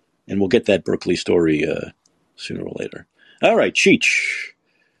it. And we'll get that Berkeley story sooner or later. All right, Cheech.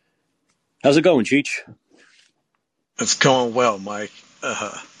 How's it going, Cheech? It's going well, Mike.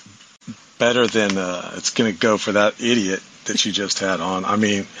 Better than it's going to go for that idiot that you just had on. I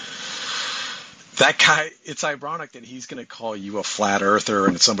mean, that guy, it's ironic that he's going to call you a flat earther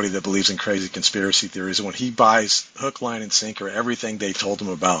and somebody that believes in crazy conspiracy theories when he buys hook, line, and sinker everything they told him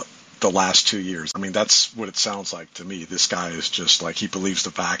about the last 2 years. I mean, that's what it sounds like to me. This guy is just like, he believes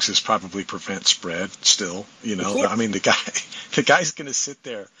the vaxxers probably prevent spread still, you know. I mean, the guy's going to sit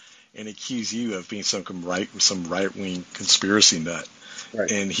there and accuse you of being some right-wing conspiracy nut.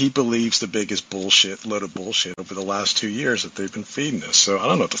 Right. And he believes the biggest load of bullshit over the last 2 years that they've been feeding us. So I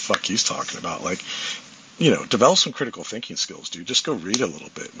don't know what the fuck he's talking about. Like, you know, develop some critical thinking skills, dude. Just go read a little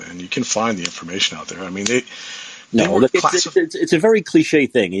bit, man. You can find the information out there. I mean, it's a very cliche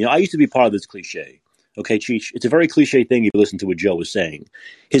thing. You know, I used to be part of this cliche. Okay, Cheech, it's a very cliche thing if you listen to what Joe was saying.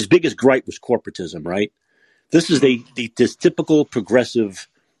 His biggest gripe was corporatism, right? This is this typical progressive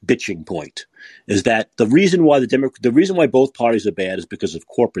bitching point, is that the reason why both parties are bad is because of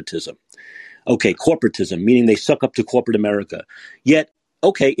corporatism. Okay, corporatism, meaning they suck up to corporate America. Yet,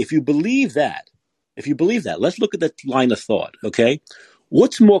 okay, if you believe that, let's look at that line of thought, okay?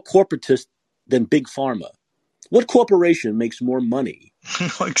 What's more corporatist than Big Pharma? What corporation makes more money?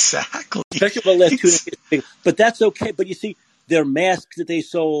 Exactly. Especially for the last 2 years. But that's okay. But you see, their masks that they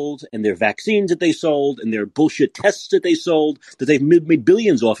sold and their vaccines that they sold and their bullshit tests that they sold that they've made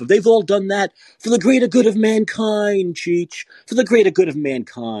billions off of, they've all done that for the greater good of mankind, Cheech, for the greater good of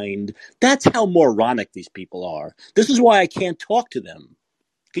mankind. That's how moronic these people are. This is why I can't talk to them.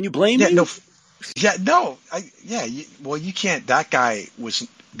 Can you blame me? No, Yeah, no, well, you can't. That guy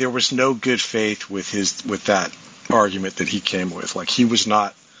there was no good faith with that argument that he came with. Like he wasn't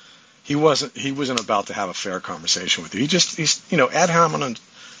about to have a fair conversation with you. He's ad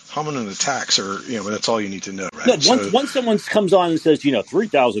hominem attacks, or that's all you need to know, right? No, once someone comes on and says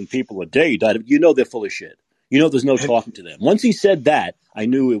 3,000 people a day died, they're full of shit. There's no talking to them. Once he said that, I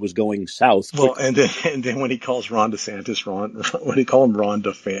knew it was going south. Well, and then when he calls Ron DeSantis when he called him Ron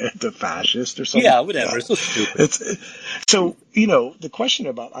the fascist or something. Yeah, whatever. It's so stupid. So the question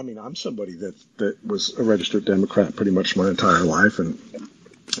about, I'm somebody that was a registered Democrat pretty much my entire life, and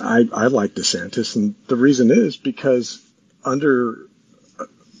I like DeSantis, and the reason is because under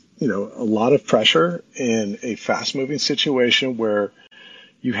a lot of pressure in a fast-moving situation where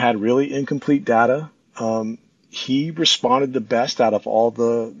you had really incomplete data, he responded the best out of all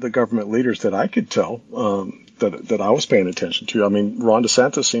the government leaders that I could tell that I was paying attention to. Ron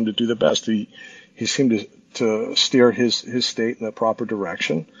DeSantis seemed to do the best. He seemed to steer his state in the proper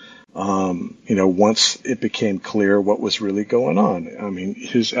direction. Once it became clear what was really going on.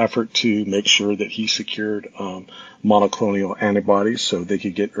 His effort to make sure that he secured monoclonal antibodies so they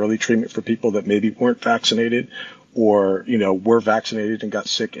could get early treatment for people that maybe weren't vaccinated or, were vaccinated and got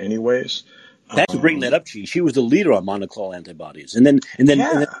sick anyways. Thanks for bringing that up, Chi. She was the leader on monoclonal antibodies. And then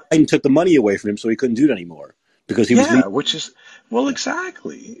Biden took the money away from him so he couldn't do it anymore because he was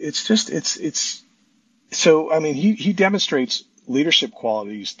exactly. It's so, he demonstrates leadership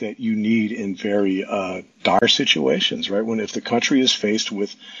qualities that you need in very dire situations, right? If the country is faced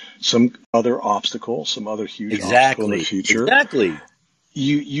with some other obstacle, some other huge obstacle in the future,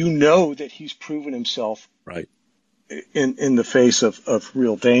 you know that he's proven himself right in the face of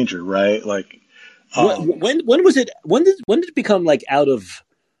real danger, right? Like when was it? When did it become like out of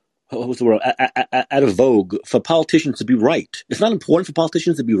vogue for politicians to be right? It's not important for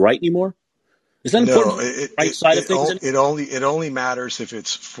politicians to be right anymore. Is that important? Right side of things. It only matters if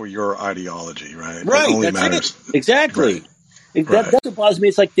it's for your ideology, right? Right. It only that's matters. It. Exactly. Right. That's what bothers me.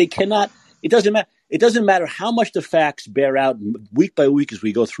 It's like they cannot. It doesn't matter. It doesn't matter how much the facts bear out week by week as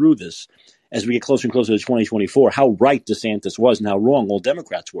we go through this, as we get closer and closer to 2024. How right DeSantis was and how wrong all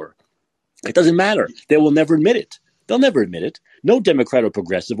Democrats were. It doesn't matter. They will never admit it. They'll never admit it. No Democrat or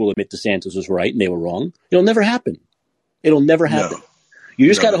progressive will admit DeSantis was right and they were wrong. It'll never happen. It'll never happen. No. You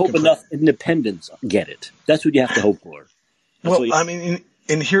just got to hope enough independents get it. That's what you have to hope for.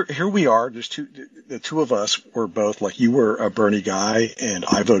 And here we are. The two of us were both, like, you were a Bernie guy and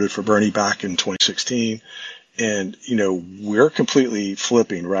I voted for Bernie back in 2016. And, we're completely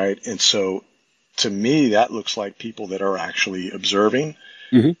flipping, right? And so to me, that looks like people that are actually observing,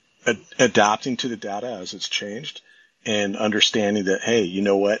 adapting to the data as it's changed, and understanding that, hey, you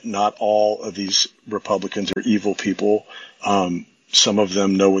know what? Not all of these Republicans are evil people. Some of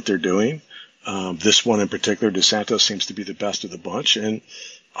them know what they're doing. This one in particular, DeSantis, seems to be the best of the bunch, and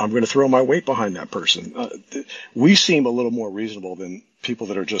I'm going to throw my weight behind that person. We seem a little more reasonable than people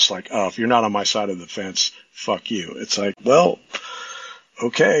that are just like, oh, if you're not on my side of the fence, fuck you. It's like, well,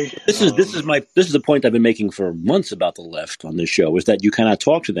 okay. This is the point I've been making for months about the left on this show, is that you cannot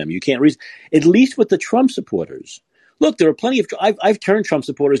talk to them. You can't reason, at least with the Trump supporters. Look, there are plenty of I've turned Trump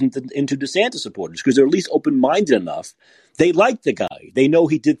supporters into DeSantis supporters because they're at least open-minded enough. They like the guy. They know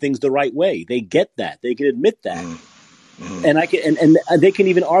he did things the right way. They get that. They can admit that. And I can and they can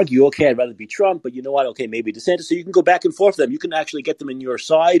even argue, okay, I'd rather be Trump, but you know what? Okay, maybe DeSantis. So you can go back and forth with them. You can actually get them in your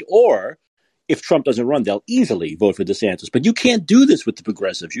side, or if Trump doesn't run, they'll easily vote for DeSantis. But you can't do this with the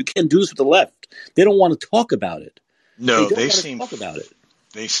progressives. You can't do this with the left. They don't want to talk about it. No, they seem talk about it.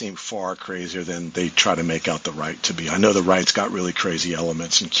 They seem far crazier than they try to make out the right to be. I know the right's got really crazy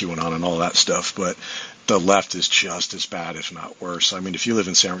elements and QAnon and all that stuff, but the left is just as bad, if not worse. If you live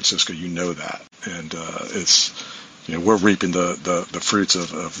in San Francisco, you know that. And it's, we're reaping the fruits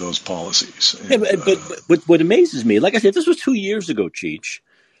of those policies. And, but what amazes me, like I said, this was 2 years ago, Cheech.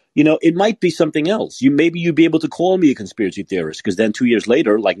 It might be something else. Maybe you'd be able to call me a conspiracy theorist, because then 2 years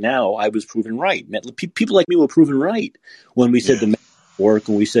later, like now, I was proven right. People like me were proven right when we said the work,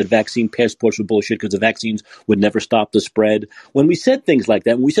 when we said vaccine passports were bullshit because the vaccines would never stop the spread. When we said things like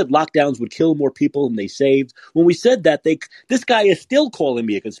that, when we said lockdowns would kill more people than they saved, when we said that, this guy is still calling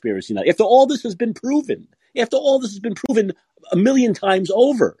me a conspiracy nut. After all this has been proven a million times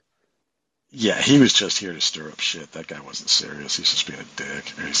over. Yeah, he was just here to stir up shit. That guy wasn't serious. He's just being a dick.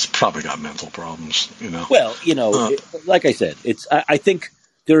 He's probably got mental problems, Well, like I said, I think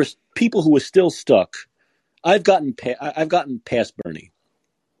there's people who are still stuck. I've gotten past Bernie,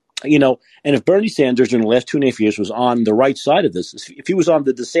 and if Bernie Sanders in the last 2.5 years was on the right side of this, if he was on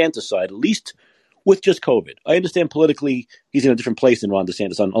the DeSantis side, at least with just COVID, I understand politically he's in a different place than Ron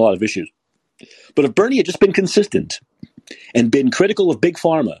DeSantis on a lot of issues. But if Bernie had just been consistent and been critical of Big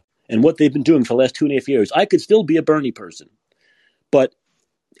Pharma and what they've been doing for the last 2.5 years, I could still be a Bernie person. But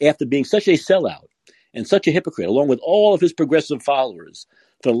after being such a sellout and such a hypocrite, along with all of his progressive followers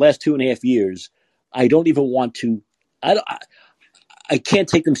for the last 2.5 years, I don't even want to. I can't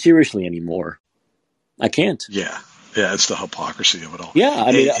take them seriously anymore. I can't. Yeah, it's the hypocrisy of it all. Yeah,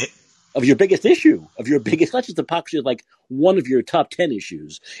 I mean, of your biggest issue, not just the hypocrisy of like one of your top 10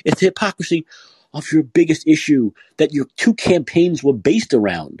 issues. It's the hypocrisy of your biggest issue that your two campaigns were based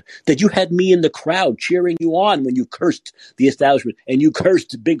around, that you had me in the crowd cheering you on when you cursed the establishment and you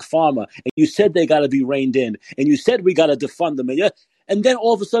cursed Big Pharma and you said they got to be reined in and you said we got to defund them. And then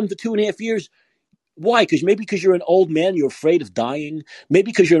all of a sudden for 2.5 years, why? Because you're an old man, you're afraid of dying.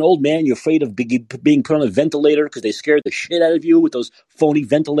 Maybe because you're an old man, you're afraid of being put on a ventilator because they scared the shit out of you with those phony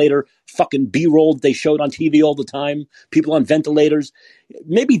ventilator fucking B-roll they showed on TV all the time. People on ventilators.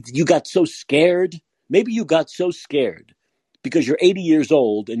 Maybe you got so scared. Because you're 80 years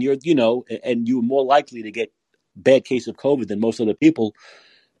old and and you're more likely to get bad case of COVID than most other people.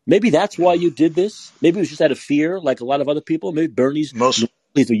 Maybe that's why you did this. Maybe it was just out of fear, like a lot of other people. Maybe Bernie's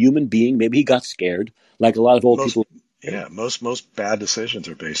he's a human being. Maybe he got scared, like a lot of old people. Yeah, most bad decisions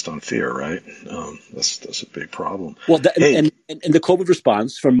are based on fear, right? That's a big problem. Well, and the COVID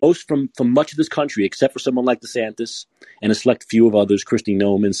response from much of this country, except for someone like DeSantis and a select few of others, Kristi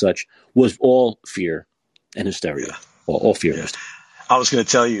Noem and such, was all fear and hysteria. Yeah. All fear. Yeah. I was going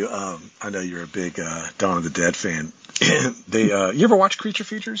to tell you, I know you're a big Dawn of the Dead fan. You ever watch Creature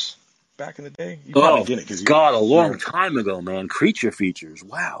Features back in the day? You probably didn't, a long time ago, man. Creature Features,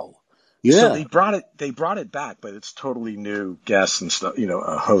 wow. Yeah. So they brought it back, but it's totally new guests and stuff,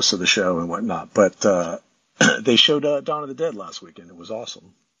 hosts of the show and whatnot. But they showed Dawn of the Dead last weekend. It was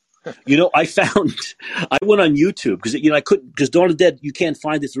awesome. I went on YouTube because I couldn't, because Dawn of the Dead, you can't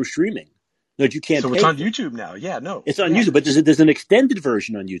find it through streaming. No, you can't. So it's on YouTube now. Yeah, no, it's on YouTube, but there's an extended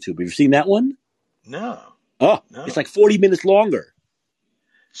version on YouTube. Have you seen that one? No. Oh, no. It's like 40 minutes longer.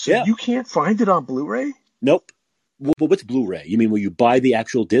 So you can't find it on Blu-ray? Nope. Well, what's Blu-ray? You mean where you buy the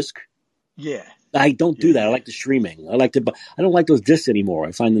actual disc? Yeah. I don't do that. I like the streaming. I don't like those discs anymore.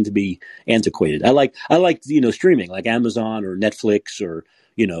 I find them to be antiquated. I like streaming, like Amazon or Netflix or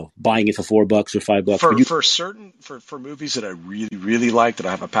buying it for $4 or $5. For movies that I really, really like, that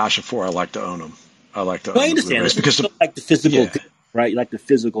I have a passion for, I like to own them. I like to own I understand. Because you like the physical, right? You like the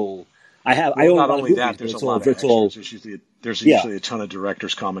physical. I own not only that. There's a lot of extras. There's usually a ton of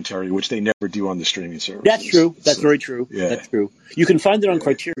director's commentary, which they never do on the streaming service. That's true. That's very true. Yeah. That's true. You can find it on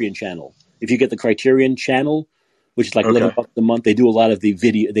Criterion Channel. If you get the Criterion Channel, which is like $11 a month, they do a lot of the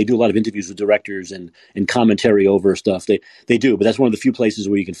video. They do a lot of interviews with directors and commentary over stuff. They do, but that's one of the few places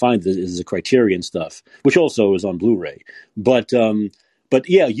where you can find it is the Criterion stuff, which also is on Blu-ray. But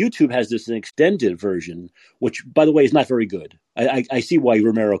yeah, YouTube has this extended version, which, by the way, is not very good. I see why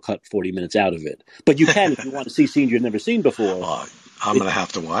Romero cut 40 minutes out of it. But you can if you want to see scenes you've never seen before. I'm going to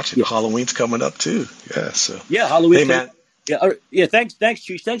have to watch it. Yeah. Halloween's coming up too. Yeah. So Halloween. Hey, man. Yeah. Thanks,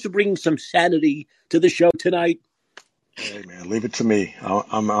 Cheech. Thanks for bringing some sanity to the show tonight. Hey, man, leave it to me.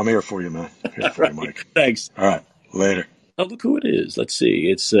 I'm here for you, man. I'm here for you, Mike. Thanks. All right. Later. Oh, look who it is. Let's see.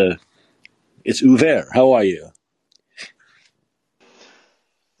 It's Uver. How are you?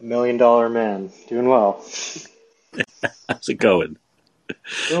 $1 Million Man. Doing well. How's it going?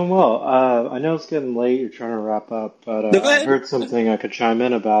 Doing well. I know it's getting late. You're trying to wrap up, but I heard something I could chime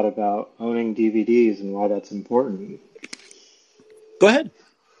in about owning DVDs and why that's important. Go ahead.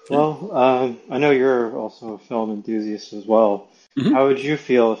 Well, I know you're also a film enthusiast as well. Mm-hmm. How would you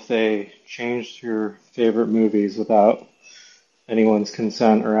feel if they changed your favorite movies without anyone's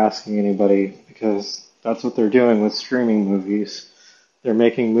consent or asking anybody? Because that's what they're doing with streaming movies. They're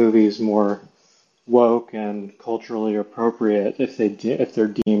making movies more woke and culturally appropriate if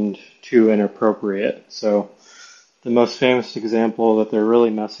they're deemed too inappropriate. So the most famous example that they're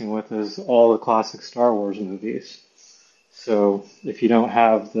really messing with is all the classic Star Wars movies. So if you don't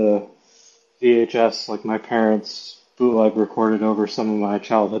have the VHS, like my parents bootleg recorded over some of my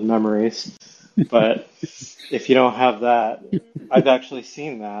childhood memories, but if you don't have that, I've actually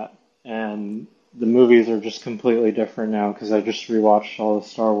seen that, and the movies are just completely different now because I just rewatched all the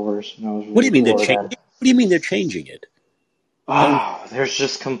Star Wars when I was really What do you mean they're changing? What do you mean they're changing it? There's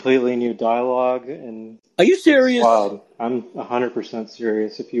just completely new dialogue, and are you serious? Wild. I'm 100%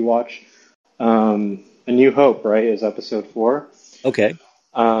 serious. If you watch A New Hope, right, is episode 4. Okay.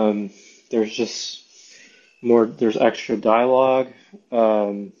 There's just more. There's extra dialogue.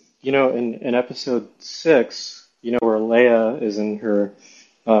 In episode 6, where Leia is in her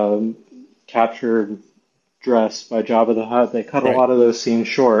captured dress by Jabba the Hutt, they cut a lot of those scenes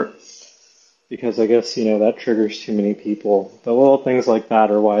short. because I guess, that triggers too many people. The little things like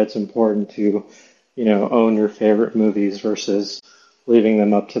that are why it's important to, own your favorite movies versus leaving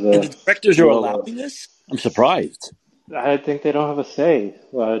them up to And the the directors are will of. allowing this? I'm surprised. I think they don't have a say.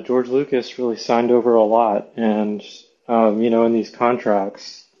 George Lucas really signed over a lot, and in these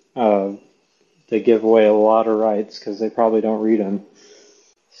contracts, they give away a lot of rights because they probably don't read them.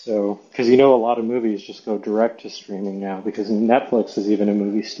 So, because a lot of movies just go direct to streaming now because Netflix is even a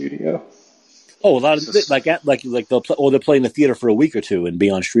movie studio. Oh, a lot of like they'll play, or they'll play in the theater for a week or two and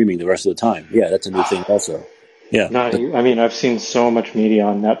be on streaming the rest of the time. Yeah, that's a new thing also. Yeah. I've seen so much media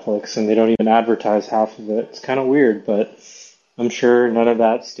on Netflix and they don't even advertise half of it. It's kind of weird, but I'm sure none of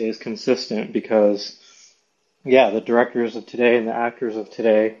that stays consistent because, the directors of today and the actors of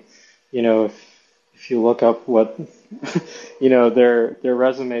today, if you look up what, their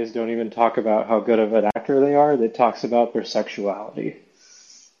resumes don't even talk about how good of an actor they are. It talks about their sexuality.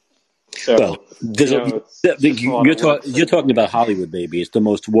 So, well, you're talking about Hollywood, baby. It's the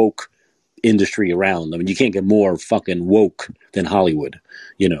most woke industry around. I mean, you can't get more fucking woke than Hollywood.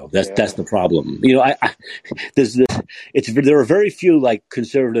 That's the problem. There are very few like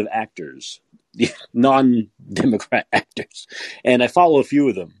conservative actors, non-Democrat actors, and I follow a few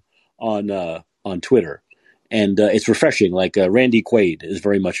of them on Twitter, and it's refreshing. Like Randy Quaid is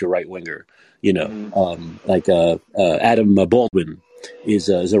very much a right winger. Adam Baldwin is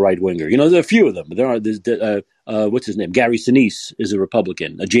a right winger. There are a few of them. What's his name? Gary Sinise is a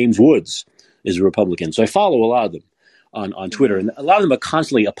Republican. James Woods is a Republican. So I follow a lot of them on Twitter, and a lot of them are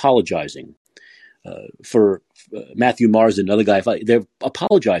constantly apologizing for Matthew Marsden, another guy. They're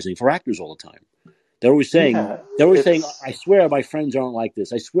apologizing for actors all the time. They're always saying, I swear my friends aren't like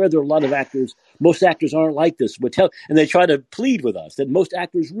this. I swear there are a lot of actors, most actors aren't like this. And they try to plead with us that most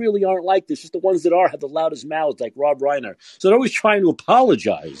actors really aren't like this. Just the ones that are have the loudest mouths, like Rob Reiner. So they're always trying to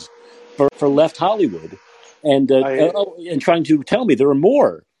apologize for left Hollywood and trying to tell me there are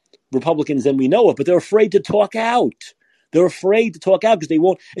more Republicans than we know of, but they're afraid to talk out. They're afraid to talk out because they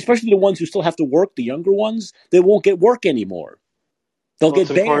won't, especially the ones who still have to work, the younger ones, they won't get work anymore. They'll get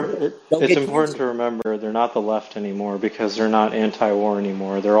banned. It's important to remember they're not the left anymore because they're not anti-war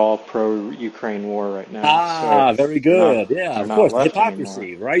anymore. They're all pro-Ukraine war right now. Very good. Of course. The hypocrisy,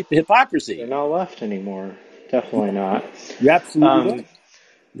 anymore. Right? The hypocrisy. They're not left anymore. Definitely not. You're absolutely right.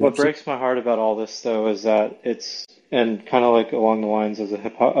 What breaks my heart about all this, though, is that it's, and kind of like along the lines of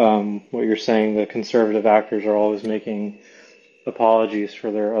what you're saying, the conservative actors are always making apologies for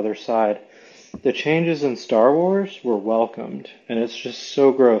their other side. The changes in Star Wars were welcomed, and it's just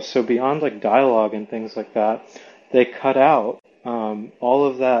so gross. So beyond like dialogue and things like that, they cut out all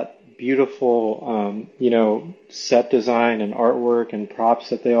of that beautiful, set design and artwork and props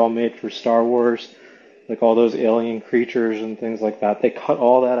that they all made for Star Wars, like all those alien creatures and things like that. They cut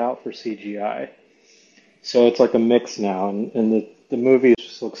all that out for CGI. So it's like a mix now, and the movie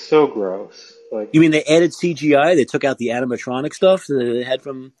just looks so gross. Like, you mean they added CGI? They took out the animatronic stuff that they had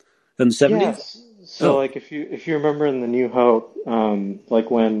from the 70s? Yes. So, like, if you remember in The New Hope,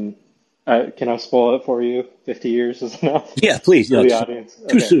 like when, can I spoil it for you? 50 years is enough? Yeah, please. For the audience.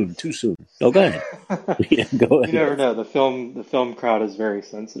 Too soon. Oh, go ahead. Go ahead. You never know. The film crowd is very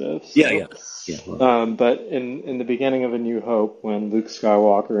sensitive. So. Yeah. But in the beginning of A New Hope, when Luke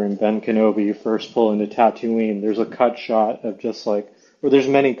Skywalker and Ben Kenobi first pull into Tatooine, there's a cut shot of just like, or there's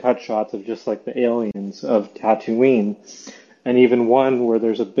many cut shots of just like the aliens of Tatooine. And even one where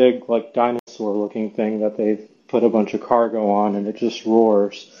there's a big, like, dinosaur-looking thing that they've put a bunch of cargo on, and it just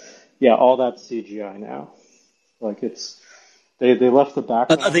roars. Yeah, all that's CGI now. Like, it's... They left the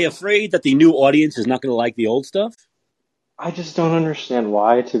background... Are they afraid that the new audience is not going to like the old stuff? I just don't understand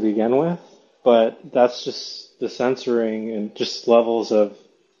why to begin with, but that's just the censoring and just levels of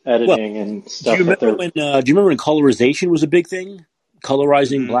editing and stuff. Do you remember when colorization was a big thing?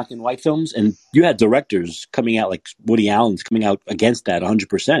 Colorizing black and white films, and you had directors coming out like Woody Allen's coming out against that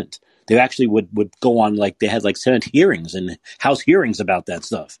 100%. They actually would go on, like, they had like Senate hearings and House hearings about that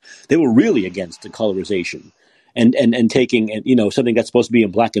stuff. They were really against the colorization and taking, something that's supposed to be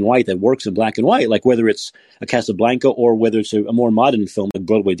in black and white that works in black and white, like whether it's a Casablanca or whether it's a more modern film like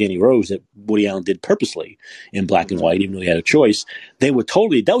Broadway Danny Rose that Woody Allen did purposely in black and white, even though he had a choice. That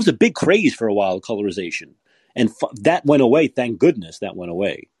was a big craze for a while, colorization. And that went away. Thank goodness that went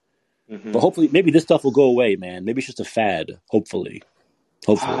away. Mm-hmm. But hopefully, maybe this stuff will go away, man. Maybe it's just a fad. Hopefully.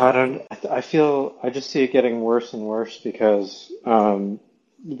 I just see it getting worse and worse because, now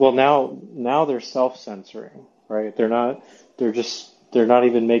they're self-censoring, right? They're not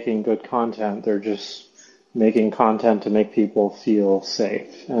even making good content. They're just making content to make people feel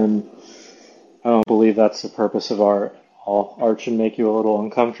safe. And I don't believe that's the purpose of art. all art should make you a little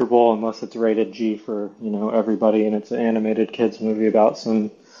uncomfortable unless it's rated G for, everybody and it's an animated kids movie about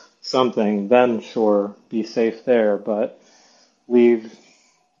something, then sure, be safe there, but leave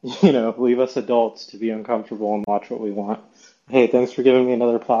leave us adults to be uncomfortable and watch what we want. Hey, thanks for giving me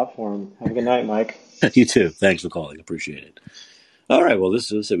another platform. Have a good night, Mike. You too. Thanks for calling. Appreciate it. All right. Well,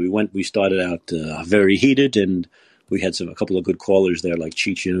 this is it. We started out very heated, and we had a couple of good callers there, like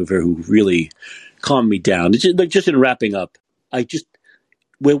Cheech Hoover, who really calmed me down. Just in wrapping up,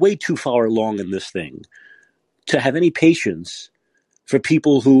 we're way too far along in this thing to have any patience for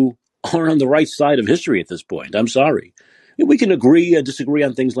people who aren't on the right side of history at this point. I'm sorry. We can agree or disagree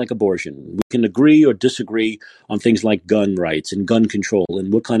on things like abortion. We can agree or disagree on things like gun rights and gun control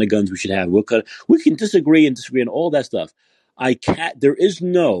and what kind of guns we should have. We can disagree on all that stuff. There is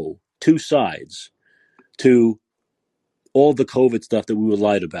no two sides to all the COVID stuff that we were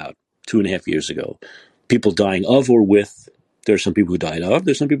lied about 2.5 years ago. People dying of or with. There are some people who died of.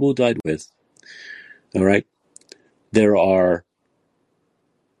 There's some people who died with. All right. There are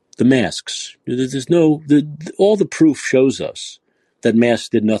the masks. All the proof shows us that masks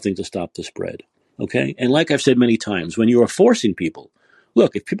did nothing to stop the spread. Okay? And like I've said many times, when you are forcing people,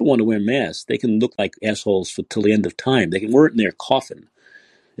 look, if people want to wear masks, they can look like assholes till the end of time. They can wear it in their coffin,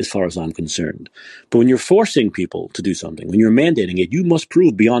 as far as I'm concerned. But when you're forcing people to do something, when you're mandating it, you must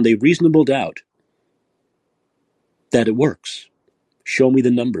prove beyond a reasonable doubt that it works. Show me the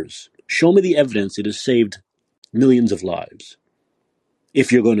numbers. Show me the evidence it has saved millions of lives. If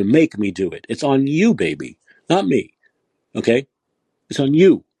you're going to make me do it, it's on you, baby, not me. Okay? It's on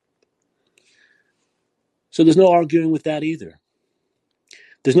you. So there's no arguing with that either.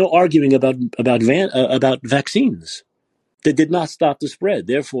 There's no arguing about vaccines that did not stop the spread.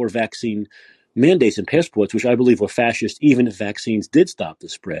 Therefore, vaccine mandates and passports, which I believe were fascist, even if vaccines did stop the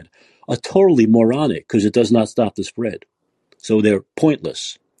spread, are totally moronic because it does not stop the spread. So they're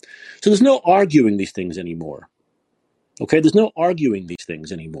pointless. So there's no arguing these things anymore. Okay? There's no arguing these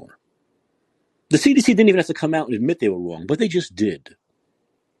things anymore. The CDC didn't even have to come out and admit they were wrong, but they just did.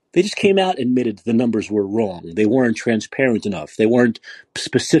 They just came out and admitted the numbers were wrong. They weren't transparent enough. They weren't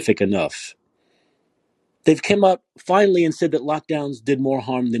specific enough. They've come out finally and said that lockdowns did more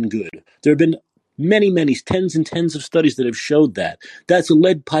harm than good. There have been many, tens and tens of studies that have showed that. That's a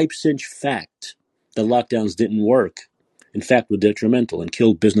lead pipe cinch fact. The lockdowns didn't work. In fact, were detrimental and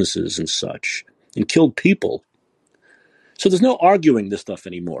killed businesses and such, and killed people. So there's no arguing this stuff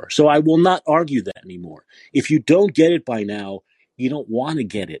anymore. So I will not argue that anymore. If you don't get it by now, you don't want to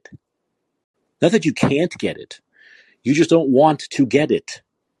get it. Not that you can't get it. You just don't want to get it.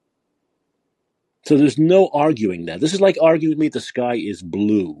 So there's no arguing that. This is like arguing with me the sky is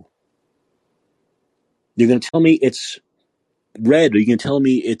blue. You're going to tell me it's red, or you're going to tell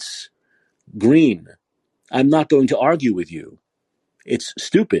me it's green. I'm not going to argue with you. It's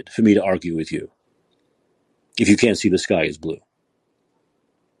stupid for me to argue with you if you can't see the sky is blue.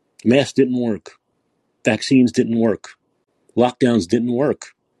 Masks didn't work. Vaccines didn't work. Lockdowns didn't work.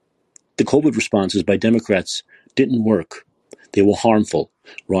 The COVID responses by Democrats didn't work. They were harmful.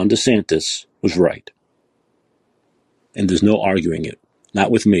 Ron DeSantis was right. And there's no arguing it.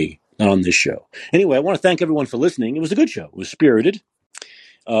 Not with me. Not on this show. Anyway, I want to thank everyone for listening. It was a good show. It was spirited.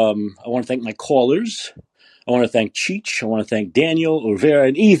 I want to thank my callers. I want to thank Cheech. I want to thank Daniel, Rivera,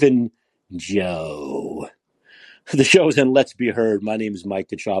 and even Joe. The show is on Let's Be Heard. My name is Mike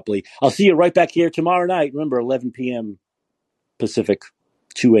Caccioppoli. I'll see you right back here tomorrow night. Remember, 11 p.m. Pacific,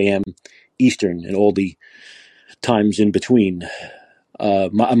 2 a.m. Eastern, and all the times in between.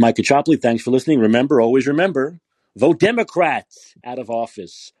 Mike Caccioppoli, thanks for listening. Remember, always remember, vote Democrats out of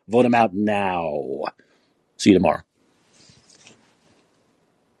office. Vote them out now. See you tomorrow.